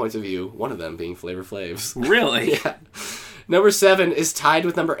several points of view, one of them being Flavor Flav's. Really? Yeah. Number 7 is tied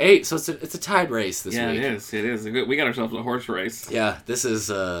with number 8, so it's a tied race this week. Yeah, it is. We got ourselves a horse race. Yeah, this is...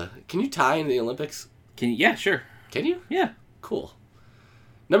 can you tie in the Olympics? Yeah, sure. Can you? Yeah. Cool.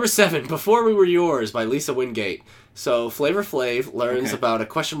 Number 7, Before We Were Yours by Lisa Wingate. So Flavor Flav learns about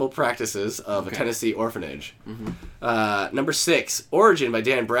questionable practices of a Tennessee orphanage. Mm-hmm. Number 6, Origin by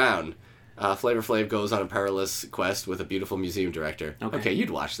Dan Brown. Flavor Flav goes on a perilous quest with a beautiful museum director. Okay,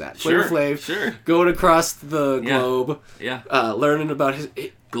 you'd watch that. Flavor Flav going across the globe. Yeah. Learning about his...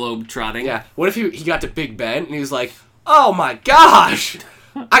 globe trotting. Yeah. What if he got to Big Ben and he was like, oh my gosh!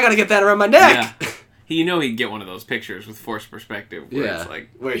 I gotta get that around my neck! Yeah. He'd get one of those pictures with forced perspective where it's like...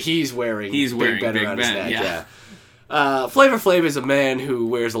 where he's wearing Big Ben around his neck. Yeah. Flavor Flav is a man who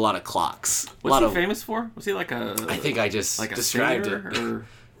wears a lot of clocks. What's he famous for? Was he like a... I think I just described it. Or...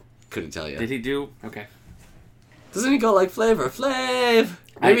 Couldn't tell you. Did he do... Okay. Doesn't he go like, Flavor Flav?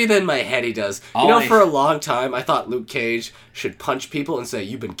 Maybe then my head he does. For a long time, I thought Luke Cage should punch people and say,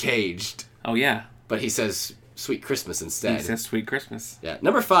 you've been caged. Oh, yeah. But he says Sweet Christmas instead. He says Sweet Christmas. Yeah.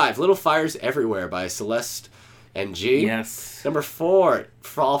 Number 5, Little Fires Everywhere by Celeste and G. Yes. Number 4,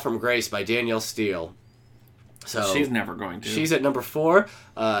 Fall from Grace by Danielle Steele. So she's never going to. She's at number 4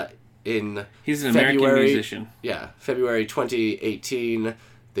 He's an American musician. Yeah. February 2018...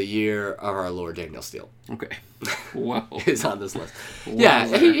 the year of our Lord Danielle Steele. Okay. Wow. Is on this list. Yeah,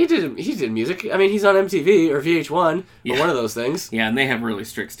 he did music. I mean, he's on MTV or VH1 or one of those things. Yeah, and they have really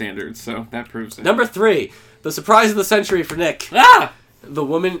strict standards, so that proves it. Number 3, the surprise of the century for Nick. The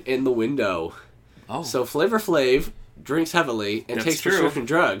Woman in the Window. Oh. So Flavor Flav drinks heavily and takes prescription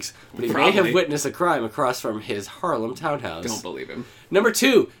drugs, but he may have witnessed a crime across from his Harlem townhouse. Don't believe him. Number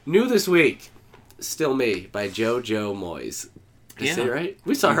 2, new this week, Still Me by JoJo Moyes. Did I say it right?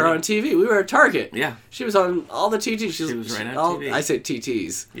 We saw her on TV. We were at Target. Yeah. She was on all the TTs. She was right on TV. I said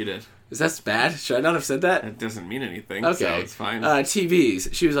TTs. You did. Is that bad? Should I not have said that? That doesn't mean anything, okay. So it's fine.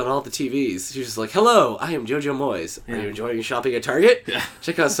 TVs. She was on all the TVs. She was just like, hello, I am JoJo Moyes. Yeah. Are you enjoying shopping at Target? Yeah.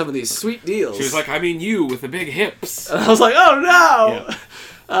 Check out some of these sweet deals. She was like, I mean you with the big hips. And I was like, oh no!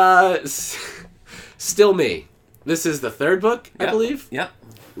 Yeah. Still Me. This is the 3rd book, I believe. Yep.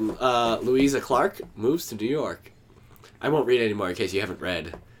 Louisa Clark moves to New York. I won't read anymore in case you haven't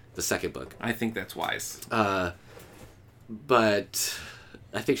read the 2nd book. I think that's wise. But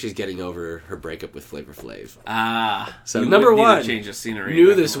I think she's getting over her breakup with Flavor Flav. So number 1, change of scenery,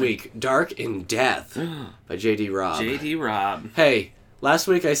 new this week, Dark in Death by J.D. Robb. J.D. Robb. Hey, last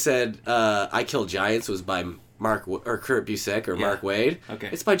week I said I Kill Giants was by Kurt Busiek or Mark Waid. Okay.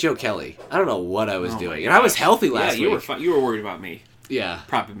 It's by Joe Kelly. I don't know what I was doing. And I was healthy last week. Yeah, you were worried about me. Yeah.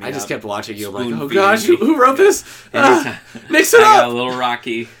 Propping me I just kept watching you. I'm like, oh Spoon gosh, feeding me. who wrote this? Mix it I up! got a little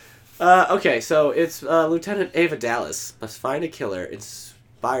rocky. Okay, so it's Lieutenant Ava Dallas must find a killer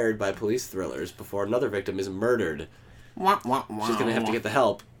inspired by police thrillers before another victim is murdered. Wah, wah, wah, She's gonna have to get the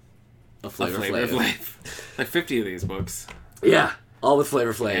help of Flavor Flav. Like 50 of these books. Yeah, all with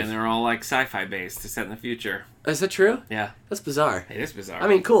Flavor Flav. And they're all like sci-fi based to set in the future. Is that true? Yeah. That's bizarre. It is bizarre. I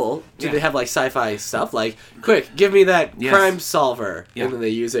mean, cool. Do they have like sci-fi stuff? Like, quick, give me that crime solver. Yeah. And then they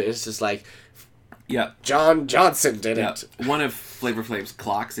use it. It's just like, Yep. John Johnson did it. One of Flavor Flav's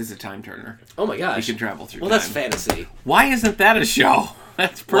clocks is a time turner. Oh my gosh. He can travel through time. Well, that's fantasy. Why isn't that a show?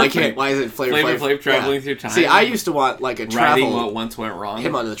 That's perfect. Why is it Flavor Flav traveling through time? See, I used to want like a travel... Writing what once went wrong.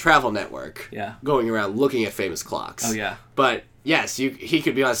 Him on the Travel Network. Yeah. Going around looking at famous clocks. Oh, yeah. But... yes, he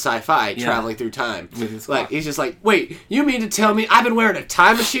could be on sci-fi traveling through time. With his like clock. he's just like, wait, you mean to tell me I've been wearing a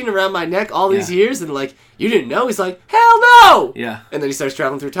time machine around my neck all these years and like you didn't know? He's like, hell no! Yeah. And then he starts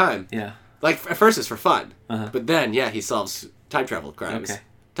traveling through time. Yeah. Like at first it's for fun, but then he solves time travel crimes. Okay.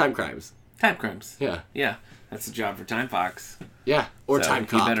 Time crimes. Time crimes. Yeah. Yeah. That's a job for Time Fox. Yeah, or Time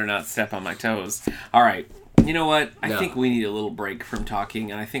Cop. You better not step on my toes. All right. You know what? I think we need a little break from talking,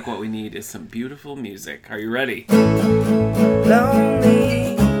 and I think what we need is some beautiful music. Are you ready?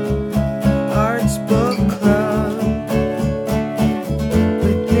 Lonely Hearts Book Club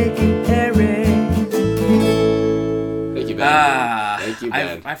with Nick and Eric. Thank you, Ben. Thank you,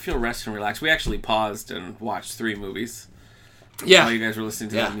 Ben. I feel rest and relaxed. We actually paused and watched 3 movies. Yeah. While you guys were listening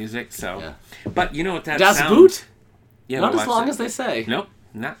to the music, so. Yeah. But you know what that Das sound... Boot? Yeah, not as long as they say. Nope.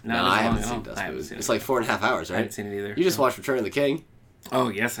 Not as long I haven't seen Das Boot. It's like 4.5 hours, right? I haven't seen it either. You just watched Return of the King. Oh,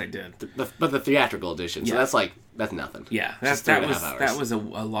 yes, I did. But the theatrical edition, so that's nothing. Yeah, that was a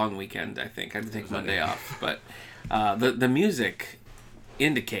long weekend, I think. I had to take Monday off. But the music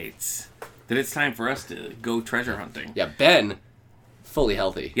indicates that it's time for us to go treasure hunting. Yeah, Ben, fully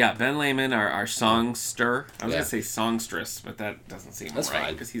healthy. Yeah, Ben Lehman, our songster. I was going to say songstress, but that doesn't seem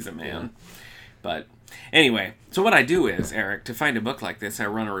right because he's a man. Yeah. But anyway, so what I do is, Eric, to find a book like this, I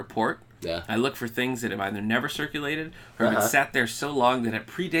run a report. Yeah. I look for things that have either never circulated or have been sat there so long that it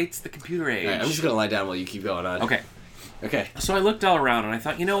predates the computer age. Right, I'm just going to lie down while you keep going on. Okay. So I looked all around and I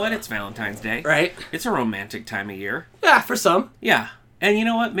thought, you know what? It's Valentine's Day. Right. It's a romantic time of year. Yeah, for some. Yeah. And you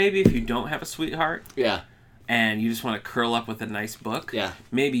know what? Maybe if you don't have a sweetheart. Yeah. And you just want to curl up with a nice book. Yeah.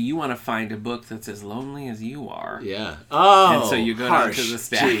 Maybe you want to find a book that's as lonely as you are. Yeah. Oh, and so you go down to the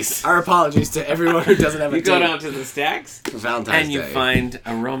stacks. Jeez. Our apologies to everyone who doesn't have a You go down to the stacks. For Valentine's Day. And you find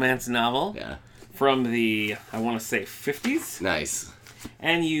a romance novel. Yeah. From the, I want to say, 50s. Nice.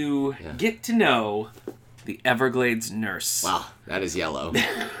 And you get to know the Everglades nurse. Wow. That is yellow.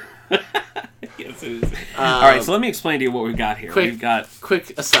 Yes, it is. All right, so let me explain to you what we've got here.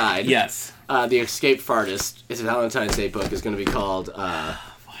 Quick aside. Yes. The Escaped Fartist, it's a Valentine's Day book, is going to be called,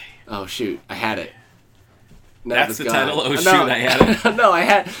 oh shoot, I had it. No, that's the title? Oh shoot, I had it. No, I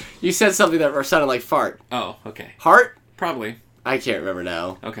had, you said something that sounded like fart. Oh, okay. Heart? Probably. I can't remember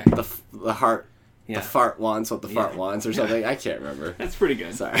now. Okay. The heart, the fart wants what the fart wants or something. I can't remember. That's pretty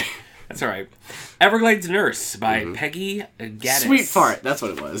good. Sorry. That's all right. Everglades Nurse by Peggy Gaddis. Sweet fart, that's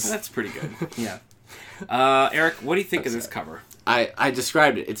what it was. That's pretty good. Yeah. Eric, what do you think of this cover? I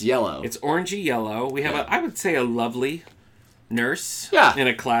described it. It's yellow. It's orangey yellow. We have I would say a lovely nurse. Yeah. In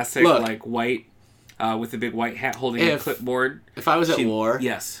a classic like white, with a big white hat holding a clipboard. If I was at war.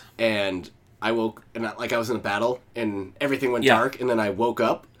 Yes. And I woke, and I was in a battle, and everything went dark, and then I woke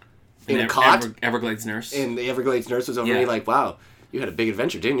up in a cot. Everglades Nurse. And the Everglades Nurse was over me like, wow, you had a big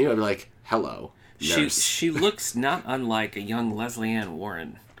adventure, didn't you? I'd be like, hello, nurse. She looks not unlike a young Leslie Ann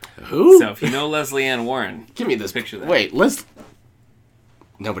Warren. Who? So if you know Leslie Ann Warren, give me this picture. Wait,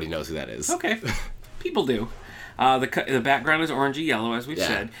 nobody knows who that is. Okay, people do. The background is orangey yellow, as we've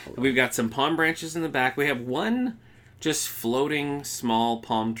said. We've got some palm branches in the back. We have one just floating small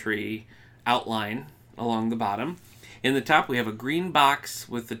palm tree outline along the bottom. In the top, we have a green box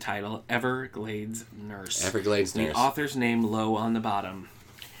with the title Everglades Nurse. Everglades Nurse. The author's name low on the bottom.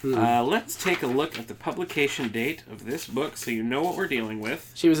 Let's take a look at the publication date of this book so you know what we're dealing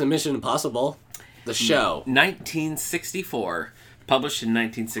with. She was in Mission Impossible, the show. 1964. Published in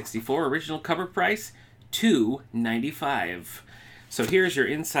 1964. Original cover price, $2.95. So here's your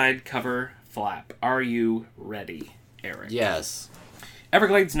inside cover flap. Are you ready, Eric? Yes.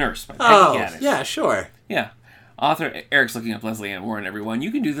 Everglades Nurse by Peggy Gaddis. Yeah, sure. Yeah. Author, Eric's looking up Leslie Ann Warren, everyone.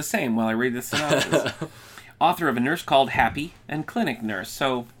 You can do the same while I read this synopsis. Author of A Nurse Called Happy and Clinic Nurse.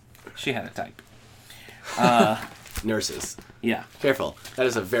 So she had a type. Nurses. Yeah. Careful. That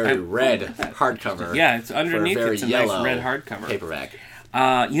is a very red hardcover. Yeah, it's underneath. It's a nice red hardcover. Paperback.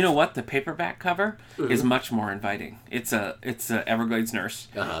 You know what? The paperback cover is much more inviting. It's a Everglades Nurse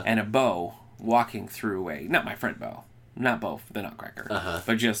and a bow walking through not my friend Bo. Not Bo, the Nutcracker,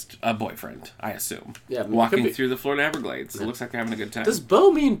 but just a boyfriend, I assume. Yeah, walking through the Florida Everglades. It looks like they're having a good time. Does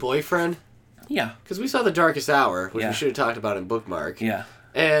Bo mean boyfriend? Yeah. Because we saw The Darkest Hour, which we should have talked about in Bookmark. Yeah.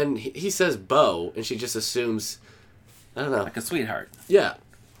 And he says Bo, and she just assumes, I don't know. Like a sweetheart. Yeah.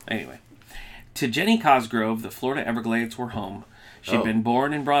 Anyway. To Jenny Cosgrove, the Florida Everglades were home. She'd been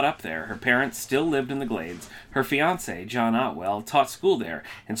born and brought up there. Her parents still lived in the Glades. Her fiancé, John Otwell, taught school there,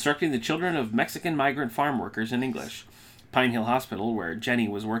 instructing the children of Mexican migrant farm workers in English. Pine Hill Hospital, where Jenny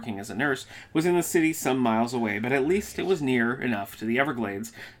was working as a nurse, was in the city some miles away, but at least it was near enough to the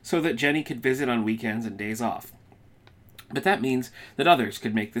Everglades so that Jenny could visit on weekends and days off. But that means that others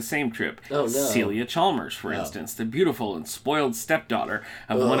could make the same trip. Oh, no. Celia Chalmers, for instance, the beautiful and spoiled stepdaughter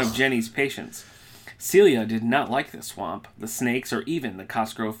of one of Jenny's patients. Celia did not like the swamp, the snakes, or even the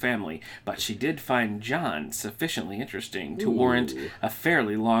Cosgrove family, but she did find John sufficiently interesting to warrant a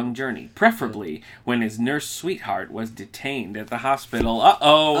fairly long journey, preferably when his nurse sweetheart was detained at the hospital.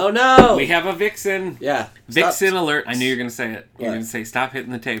 Uh-oh! Oh, no! We have a vixen! Yeah. Vixen alert. I knew you were going to say it. You're going to say, stop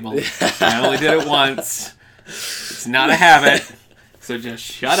hitting the table. I only did it once. It's not a habit. So just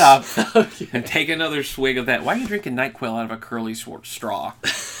shut up and take another swig of that. Why are you drinking NyQuil out of a curly straw?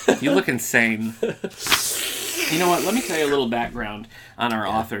 You look insane. You know what? Let me tell you a little background on our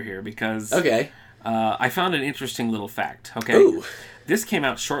author here because I found an interesting little fact. Okay, Ooh. This came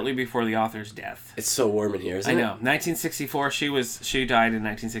out shortly before the author's death. It's so warm in here, isn't it? I know. 1964. She died in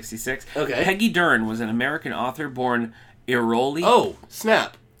 1966. Okay. Peggy Dern was an American author born Iroli. Oh,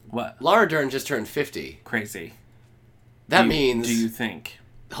 snap! What? Laura Dern just turned 50. Crazy. That means... Do you think?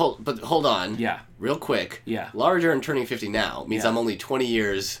 Hold on. Yeah. Real quick. Yeah. Laura Dern turning 50 now means I'm only 20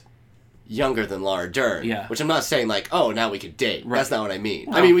 years younger than Laura Dern. Yeah. Which I'm not saying like, oh, now we could date. Right. That's not what I mean.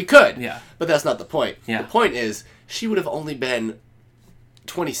 No. I mean, we could. Yeah. But that's not the point. Yeah. The point is, she would have only been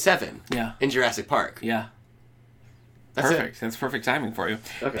 27 in Jurassic Park. Yeah. That's perfect. That's perfect timing for you.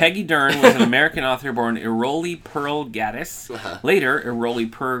 Okay. Peggy Dern was an American author born Iroli Pearl Gaddis. Later,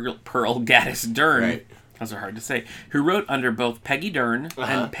 Iroli Pearl Gaddis Dern. Right. Those are hard to say. Who wrote under both Peggy Dern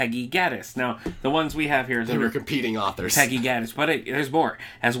and Peggy Gaddis. Now, the ones we have here is they were competing authors. Peggy Gaddis, but there's more.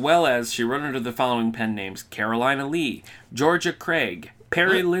 As well as she wrote under the following pen names: Carolina Lee, Georgia Craig,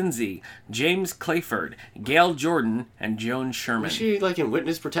 Perry Lindsay, James Clayford, Gail Jordan, and Joan Sherman. Was she like in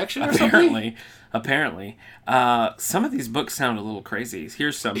witness protection or something? Apparently. Some of these books sound a little crazy.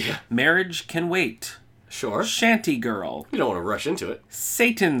 Here's some. Marriage Can Wait. Sure. Shanty Girl. You don't want to rush into it.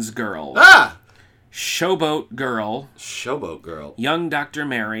 Satan's Girl. Ah! Showboat Girl. Showboat Girl. Young Dr.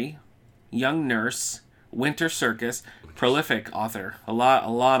 Mary. Young Nurse. Winter Circus. Prolific author. A lot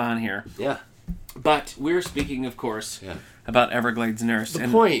on here. Yeah. But we're speaking, of course, about Everglades Nurse. The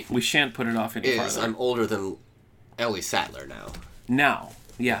point we shan't put it off any farther. I'm older than Ellie Sattler now. Now.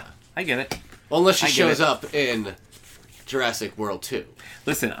 Yeah. I get it. Well, unless she shows up in Jurassic World 2.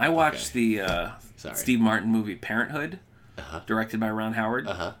 Listen, I watched the Steve Martin movie Parenthood, directed by Ron Howard.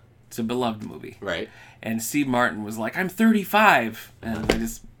 It's a beloved movie. Right. And Steve Martin was like, I'm 35. And I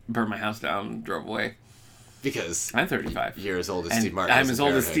just burned my house down and drove away. Because I'm 35. You're as old as Steve Martin. I'm as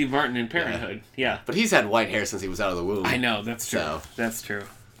old as Steve Martin in Parenthood. Yeah. But he's had white hair since he was out of the womb. I know, that's true. So. That's true.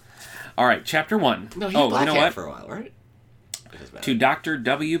 All right, chapter 1. No, he had black hair for a while, right? To Dr.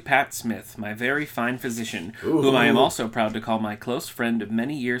 W. Pat Smith, my very fine physician, whom I am also proud to call my close friend of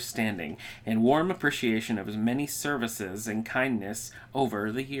many years' standing, and warm appreciation of his many services and kindness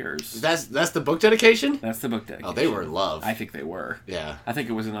over the years. That's the book dedication? That's the book dedication. Oh, they were in love. I think they were. Yeah. I think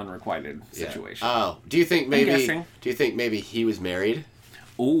it was an unrequited situation. Oh, do you think maybe he was married?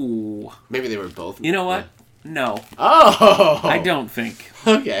 Ooh. Maybe they were both. You know what? Yeah. No. Oh. I don't think.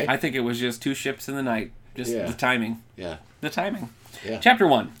 Okay. I think it was just two ships in the night. Just the timing. Yeah. The timing. Yeah. Chapter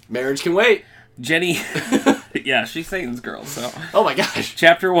 1. Marriage Can Wait. Jenny. Yeah, she's Satan's girl, so. Oh my gosh.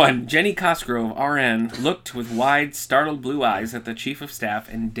 Chapter 1. Jenny Cosgrove, RN, looked with wide, startled blue eyes at the chief of staff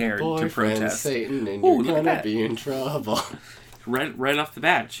and dared to protest. Satan, and you're gonna be in trouble. Right off the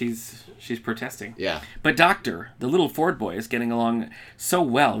bat, she's protesting. Yeah. But Doctor, the little Ford boy, is getting along so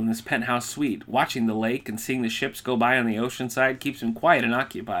well in this penthouse suite. Watching the lake and seeing the ships go by on the ocean side keeps him quiet and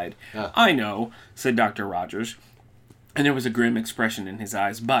occupied. I know, said Dr. Rogers. And there was a grim expression in his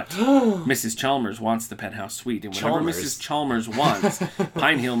eyes, but Mrs. Chalmers wants the penthouse suite, and whatever Mrs. Chalmers wants,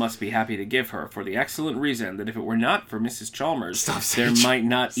 Pine Hill must be happy to give her, for the excellent reason that if it were not for Mrs. Chalmers, there might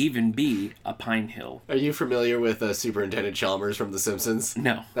not even be a Pine Hill. Are you familiar with Superintendent Chalmers from The Simpsons?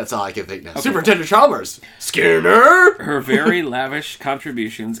 No. That's all I can think now. Okay. Superintendent Chalmers! Skinner! Her very lavish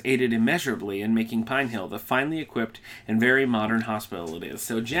contributions aided immeasurably in making Pine Hill the finely equipped and very modern hospital it is.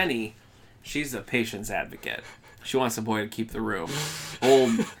 So Jenny, she's a patient's advocate. She wants the boy to keep the room.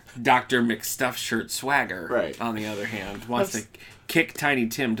 Old Dr. McStuffshirt Swagger, on the other hand, wants to kick Tiny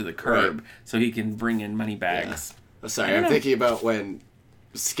Tim to the curb so he can bring in money bags. Yeah. Sorry, I'm thinking about when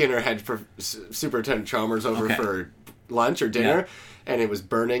Skinner had Superintendent Chalmers over for lunch or dinner, and it was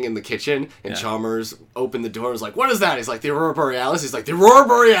burning in the kitchen, and Chalmers opened the door and was like, what is that? He's like, the Aurora Borealis? He's like, the Aurora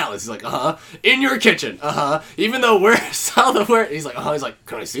Borealis. He's like, in your kitchen. Even though we're south of where... He's like, He's like,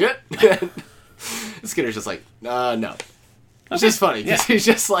 can I see it? Skinner's just like, no. It's just funny, because he's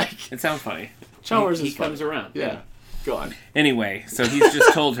just like... It sounds funny. Chalmers he comes around. Yeah. Go on. Anyway, so he's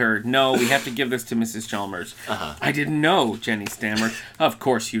just told her, no, we have to give this to Mrs. Chalmers. I didn't know, Jenny stammered. Of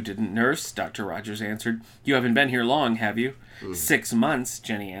course you didn't, nurse, Dr. Rogers answered. You haven't been here long, have you? 6 months,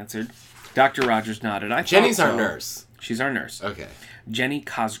 Jenny answered. Dr. Rogers nodded. Jenny's our nurse. She's our nurse. Okay. Jenny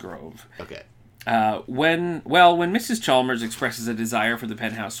Cosgrove. Okay. When Mrs. Chalmers expresses a desire for the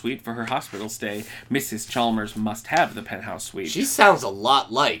penthouse suite for her hospital stay, Mrs. Chalmers must have the penthouse suite. She sounds a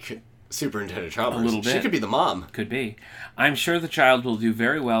lot like Superintendent Chalmers. A little bit. She could be the mom. Could be. I'm sure the child will do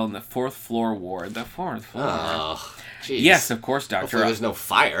very well in the 4th floor ward. The 4th floor. Oh, jeez. Yes, of course, Doctor. Hopefully there's no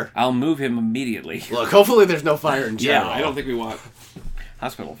fire. I'll move him immediately. Look, hopefully there's no fire in general. Yeah, I don't think we want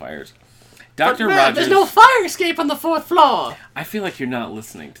hospital fires. Dr. Rogers... There's no fire escape on the 4th floor. I feel like you're not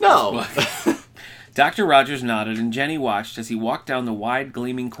listening to this book. Dr. Rogers nodded, and Jenny watched as he walked down the wide,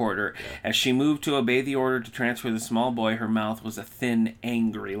 gleaming corridor. Yeah. As she moved to obey the order to transfer the small boy, her mouth was a thin,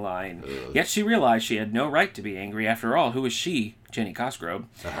 angry line. Ugh. Yet she realized she had no right to be angry. After all, who was she, Jenny Cosgrove,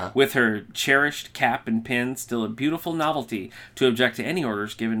 with her cherished cap and pin, still a beautiful novelty, to object to any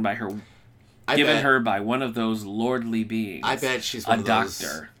orders given by her... her by one of those lordly beings. I bet she's one of those...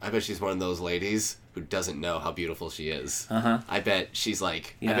 doctor. I bet she's one of those ladies who doesn't know how beautiful she is. I bet she's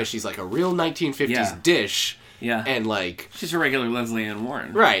like... Yeah. I bet she's like a real 1950s dish. Yeah. And like... She's a regular Leslie Ann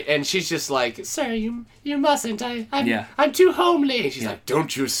Warren. Right. And she's just like, sir, you mustn't. I'm too homely. And she's like,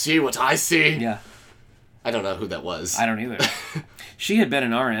 don't you see what I see? Yeah. I don't know who that was. I don't either. She had been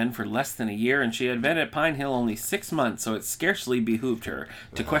an RN for less than a year, and she had been at Pine Hill only 6 months, so it scarcely behooved her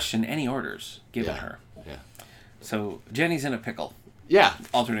to question any orders given her. Yeah. So, Jenny's in a pickle. Yeah.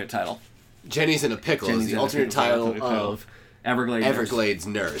 Alternate title. Jenny's in a pickle is the alternate title of Everglades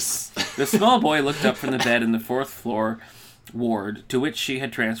Nurse. The small boy looked up from the bed in the 4th floor ward to which she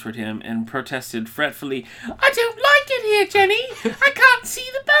had transferred him and protested fretfully, I don't like it here, Jenny. I can't see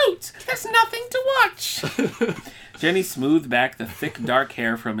the boat. There's nothing to watch. Jenny smoothed back the thick, dark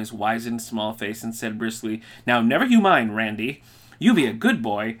hair from his wizened, small face and said briskly, Now, never you mind, Randy. You be a good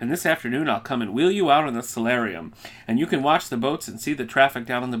boy, and this afternoon I'll come and wheel you out on the solarium, and you can watch the boats and see the traffic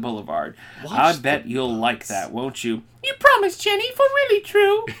down on the boulevard. I bet you'll like that, won't you? You promise, Jenny, for really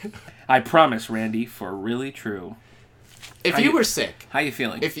true. I promise, Randy, for really true. If you were sick... How you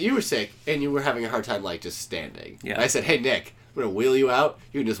feeling? If you were sick and you were having a hard time, like, just standing, and I said, hey, Nick, I'm going to wheel you out,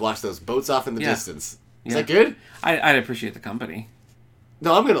 you can just watch those boats off in the distance. Is that good? I'd appreciate the company.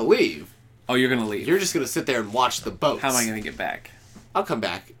 No, I'm going to leave. Oh, you're going to leave. You're just going to sit there and watch the boats. How am I going to get back? I'll come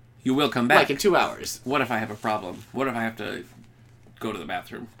back. You will come back? Like in 2 hours. What if I have a problem? What if I have to go to the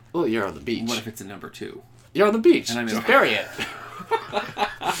bathroom? Well, you're on the beach. What if it's a number 2? You're on the beach. And I'm just bury it.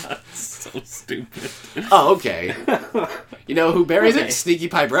 So stupid. Oh, okay. You know who buries it? Sneaky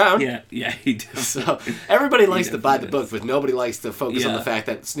Pie Brown. Yeah, he does. So everybody likes to buy the book, but nobody likes to focus on the fact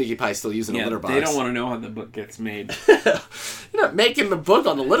that Sneaky Pie's still using a litter box. They don't want to know how the book gets made. You're not making the book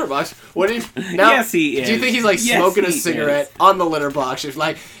on the litter box. What if now? Yes, he is. Do you think he's like smoking a cigarette on the litter box? It's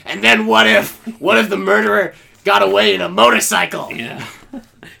like, and then what if the murderer got away in a motorcycle? Yeah.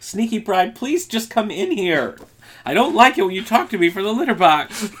 Sneaky Pride, please just come in here. I don't like it when you talk to me for the litter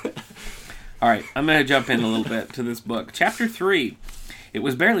box. All right, I'm going to jump in a little bit to this book. Chapter 3. It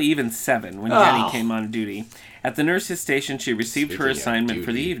was barely even 7 when Jenny came on duty. At the nurse's station, she received her assignment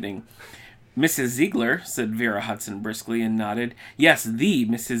for the evening. Mrs. Ziegler, said Vera Hudson briskly and nodded. Yes, the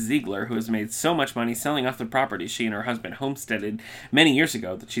Mrs. Ziegler, who has made so much money selling off the property she and her husband homesteaded many years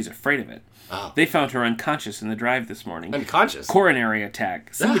ago that she's afraid of it. Oh. They found her unconscious in the drive this morning. Unconscious? Coronary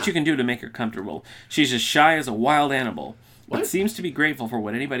attack. See what you can do to make her comfortable. She's as shy as a wild animal, but seems to be grateful for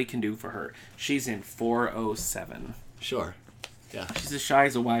what anybody can do for her. She's in 407. Sure. Yeah. She's as shy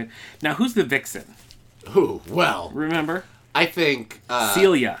as a wild... Now, who's the vixen? Who? Well... Remember? I think...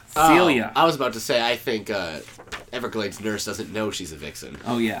 Celia. Celia. I was about to say, I think Everglades Nurse doesn't know she's a vixen.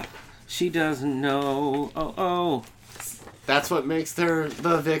 Oh, yeah. She doesn't know... Oh. That's what makes her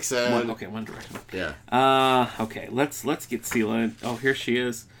the vixen. One Direction. Yeah. Okay, let's get Celia. Oh, here she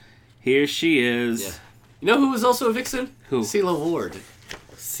is. Here she is. Yeah. You know who was also a vixen? Who? Celia Ward.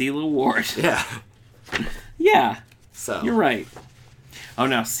 Celia Ward. Yeah. Yeah. So. You're right. Oh,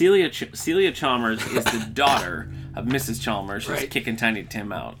 now, Celia Chalmers is the daughter of Mrs. Chalmers. She's kicking Tiny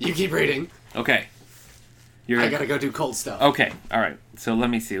Tim out. You keep reading. Okay. I gotta go do cold stuff. Okay, all right. So let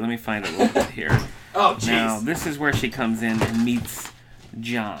me see. Let me find a little bit here. Oh, jeez. Now, this is where she comes in and meets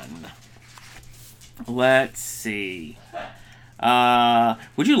John. Let's see.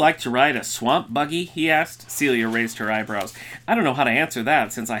 Would you like to ride a swamp buggy? He asked. Celia raised her eyebrows. I don't know how to answer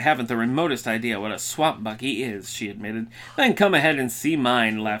that, since I haven't the remotest idea what a swamp buggy is, she admitted. Then come ahead and see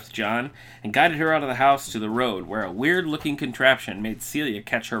mine, laughed John, and guided her out of the house to the road, where a weird-looking contraption made Celia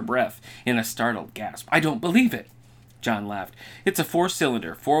catch her breath in a startled gasp. I don't believe it! John laughed. It's a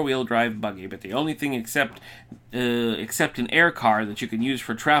 4-cylinder, 4-wheel drive buggy, but the only thing except an air car that you can use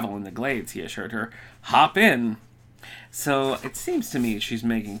for travel in the glades, he assured her. Hop in! So it seems to me she's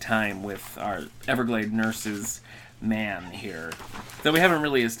making time with our Everglade Nurse's man here. Though we haven't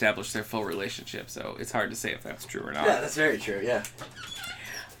really established their full relationship, so it's hard to say if that's true or not. Yeah, that's very true, yeah.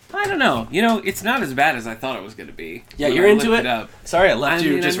 I don't know. It's not as bad as I thought it was going to be. Yeah, you're into it? Sorry, I left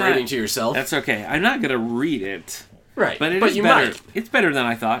you just reading to yourself. That's okay. I'm not going to read it. Right, but it is you better. Might. It's better than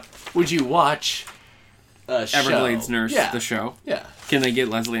I thought. Would you watch Everglades Nurse, the show? Yeah. Can they get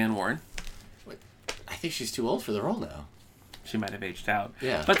Leslie Ann Warren? I think she's too old for the role now. She might have aged out.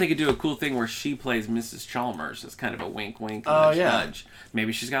 Yeah. But they could do a cool thing where she plays Mrs. Chalmers. It's kind of a wink, wink, nudge.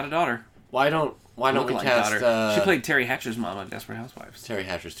 Maybe she's got a daughter. Why don't we cast... She played Terry Hatcher's mom on Desperate Housewives. Terry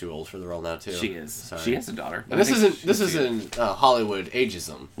Hatcher's too old for the role now, too. She is. Sorry. She has a daughter. And this isn't Hollywood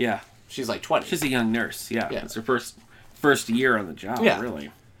ageism. Yeah. She's like 20. She's a young nurse, yeah. It's her first year on the job,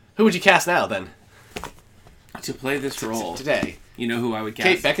 really. Who would you cast now, then? To play this role. Today. You know who I would cast?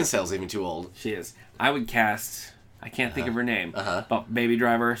 Kate Beckinsale's even too old. She is. I would cast... I can't think of her name. But Baby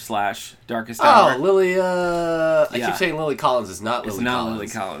Driver / Darkest Hour. Oh, Lily, I keep saying Lily Collins. It's not Lily Collins. It's not Lily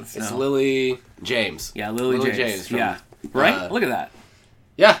Collins, It's Lily James. Yeah, Lily James. From, right? Look at that.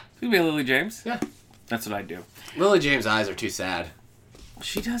 Yeah. It could be a Lily James. Yeah. That's what I'd do. Lily James' eyes are too sad.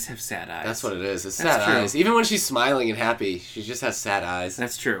 She does have sad eyes. That's what it is. It's sad eyes. Even when she's smiling and happy, she just has sad eyes.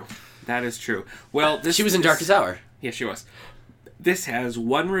 That's true. That is true. Well, she was in Darkest Hour. Yeah, she was. This has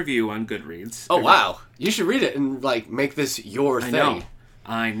 1 review on Goodreads. Oh, wow. You should read it and, make this your thing.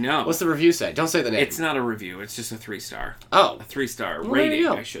 I know. What's the review say? Don't say the name. It's not a review. It's just a 3-star. Oh. A 3-star rating,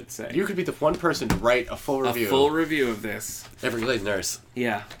 I should say. You could be the one person to write a full review. A full review of this. Everglades Nurse.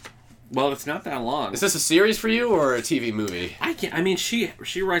 Yeah. Well, it's not that long. Is this a series for you or a TV movie?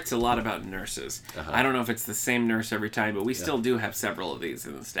 She writes a lot about nurses. I don't know if it's the same nurse every time, but we still do have several of these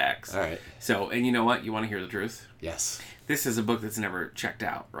in the stacks. All right. So, and you know what? You want to hear the truth? Yes. This is a book that's never checked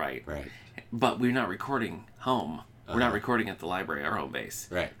out, right? Right. But we're not recording home. We're not recording at the library, our home base.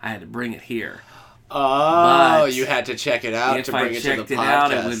 Right. I had to bring it here. Oh, you had to check it out to bring it to the podcast. If I checked it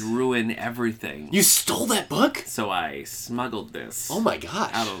out, it would ruin everything. You stole that book? So I smuggled this. Oh my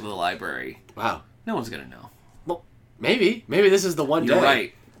gosh. Out of the library. Wow. No one's going to know. Well, maybe. Maybe this is the one day. You're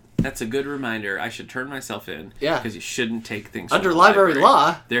right. That's a good reminder. I should turn myself in. Yeah. Because you shouldn't take things under from the library library.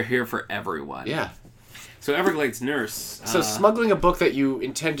 law. They're here for everyone. Yeah. So Everglades Nurse. So smuggling a book that you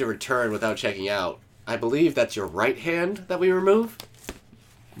intend to return without checking out, I believe that's your right hand that we remove?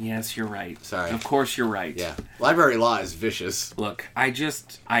 Yes, you're right. Sorry. Of course you're right. Yeah. Library law is vicious. Look, I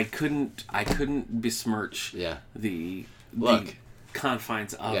couldn't besmirch the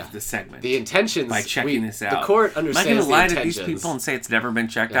confines of the segment. The intentions by checking this out. The court understands. Am I going to lie to these people and say it's never been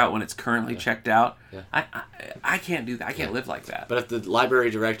checked out when it's currently checked out? Yeah. I can't do that. I can't live like that. But if the library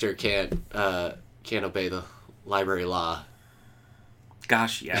director can't obey the library law.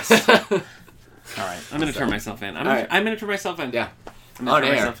 Gosh, yes. All right, I'm going to turn myself in. I'm going to turn myself in. Yeah. I'm going to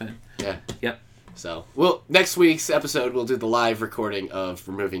turn myself in. Yeah. Yep. So, next week's episode, we'll do the live recording of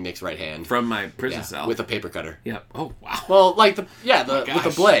removing Nick's right hand. From my prison cell. With a paper cutter. Yep. Oh, wow. Well, with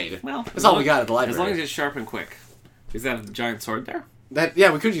the blade. Well, that's all we got at the library. As long as it's sharp and quick. Is that a giant sword there?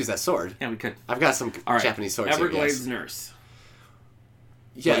 We could use that sword. Yeah, we could. I've got some Japanese swords Everglades Nurse.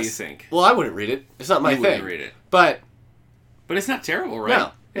 Yes. What do you think? Well, I wouldn't read it. It's not my thing. Wouldn't read it. But it's not terrible, right?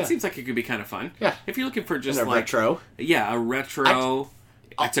 No. Yeah. It seems like it could be kind of fun. Yeah. If you're looking for just a retro. Yeah, a retro.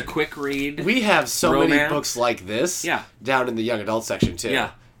 It's a quick read. We have so many books like this down in the young adult section, too.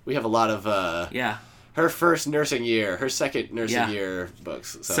 Yeah. We have a lot of her first nursing year, her second nursing year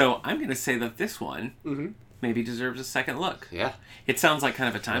books. So I'm going to say that this one maybe deserves a second look. Yeah. It sounds like kind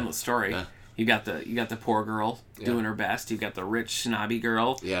of a timeless story. Yeah. You got the poor girl doing her best. You got the rich, snobby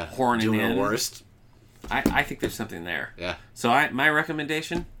girl horning doing in. her worst. I think there's something there. Yeah. So my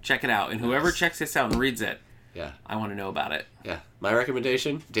recommendation, check it out. And whoever checks this out and reads it, I want to know about it. Yeah. My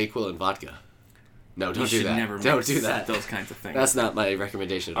recommendation, Dayquil and vodka. No, don't do that. Never don't do that. Those kinds of things. That's not my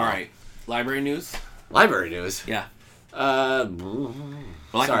recommendation at all. All right. Library news? Library news? Yeah. Well,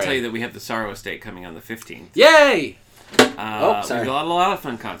 I can tell you that we have the Sorrow Estate coming on the 15th. Yay! We've got a lot of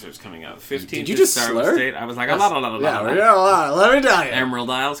fun concerts coming up. 15th Did you just Sorrow slur? Estate. I was like, a lot. Yeah, we got a lot. Let me tell you. Emerald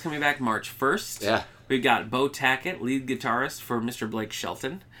Isle's coming back March 1st. Yeah. We've got Bo Tackett, lead guitarist for Mr. Blake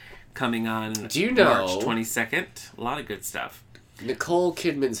Shelton, coming on March 22nd. A lot of good stuff. Nicole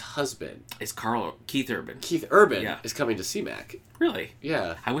Kidman's husband is Keith Urban. Keith Urban is coming to CMAC. Really?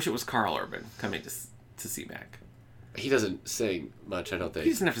 Yeah. I wish it was Carl Urban coming to CMAC. He doesn't sing much, I don't think.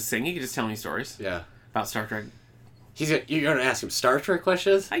 He doesn't have to sing. He can just tell me stories. Yeah. About Star Trek. You're going to ask him Star Trek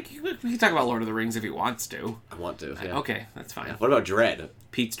questions? We can talk about Lord of the Rings if he wants to. I want to, yeah. Okay, that's fine. Yeah. What about Dread?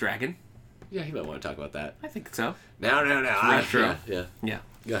 Pete's Dragon? Yeah, he might want to talk about that. I think so. No. Retro. Yeah.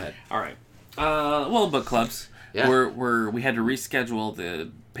 Go ahead. All right. Book clubs. Yeah. We had to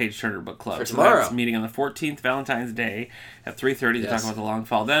reschedule Page Turner Book Club. For tomorrow. So that's meeting on the 14th, Valentine's Day at 3:30 to talk about The Long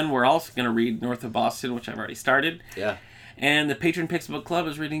Fall. Then we're also going to read North of Boston, which I've already started. Yeah. And the Patron Picks Book Club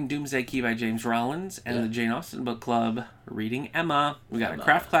is reading Doomsday Key by James Rollins. And the Jane Austen Book Club reading Emma. We got a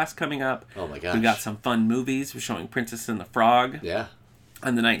craft class coming up. Oh my gosh. We got some fun movies. We're showing Princess and the Frog. Yeah.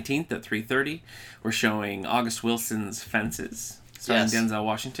 On the 19th at 3:30, we're showing August Wilson's Fences, starring Denzel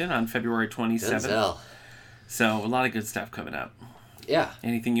Washington on February 27th. Denzel. So a lot of good stuff coming up. Yeah.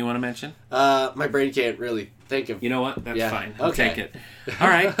 Anything you want to mention? My brain can't really think of... You know what? That's fine. I'll take it. All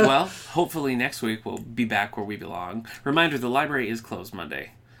right. Well, hopefully next week we'll be back where we belong. Reminder, the library is closed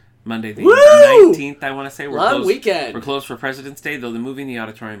Monday. Monday the 19th, I want to say. We're Long closed, weekend. We're closed for President's Day, though the movie in the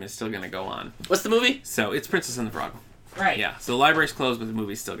auditorium is still going to go on. What's the movie? So it's Princess and the Frog. Right. Yeah, so the library's closed, but the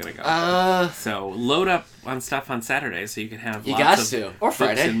movie's still going to go. So load up on stuff on Saturday so you can have lots of or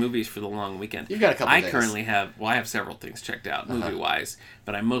Friday. books and movies for the long weekend. You've got a couple days. Currently have, I have several things checked out, movie-wise,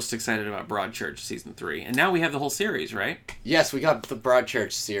 but I'm most excited about Broadchurch Season 3. And now we have the whole series, right? Yes, we got the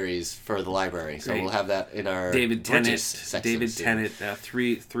Broadchurch series for the library, so we'll have that in our David Tennant, section.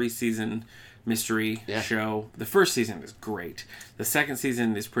 three-season mystery show. The first season is great. The second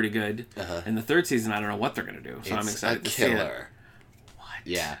season is pretty good. And the third season, I don't know what they're going to do, so I'm excited to see it. What?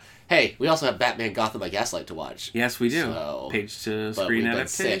 Yeah. Hey, we also have Batman Gotham by Gaslight to watch. Yes, we do. So, Page to screen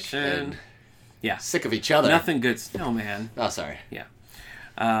adaptation. Sick of each other. Nothing good. No, man. Oh, sorry. Yeah.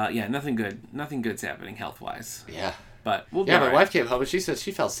 Nothing good. Nothing good's happening health-wise. Yeah. But we'll be my wife came home and she said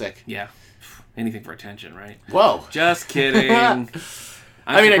she felt sick. Yeah. Anything for attention, right? Whoa. Just kidding.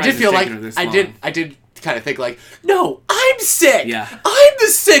 I did feel like I did kind of think like, no, I'm sick. Yeah, I'm the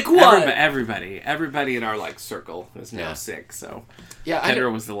sick one. Everybody in our circle is now sick. So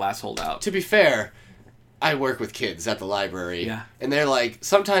Kendra was the last holdout. To be fair, I work with kids at the library. And they're like,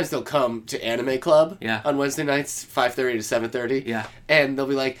 sometimes they'll come to Anime Club. On Wednesday nights, 5:30 to 7:30. And they'll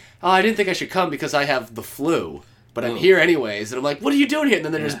be like, oh, I didn't think I should come because I have the flu. But I'm here anyways. And I'm like, what are you doing here? And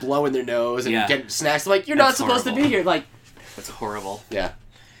then they're just blowing their nose and getting snacks. I'm like, you're not supposed to be here. Like. That's horrible. Yeah.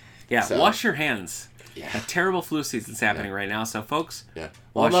 So, wash your hands. A terrible flu season's happening right now, so folks,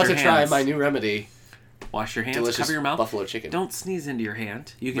 wash your hands. Try my new remedy. Wash your hands, delicious cover your mouth. Buffalo chicken. Don't sneeze into your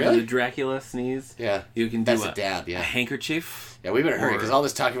hand. You can do the Dracula sneeze. Yeah. You can do a dab, a handkerchief. Yeah, we better hurry, because all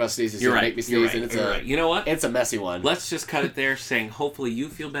this talking about sneezes is going to make me sneeze, and it's You know what? It's a messy one. Let's just cut it there, saying hopefully you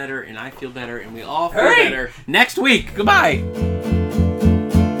feel better, and I feel better, and we all feel better next week. Goodbye!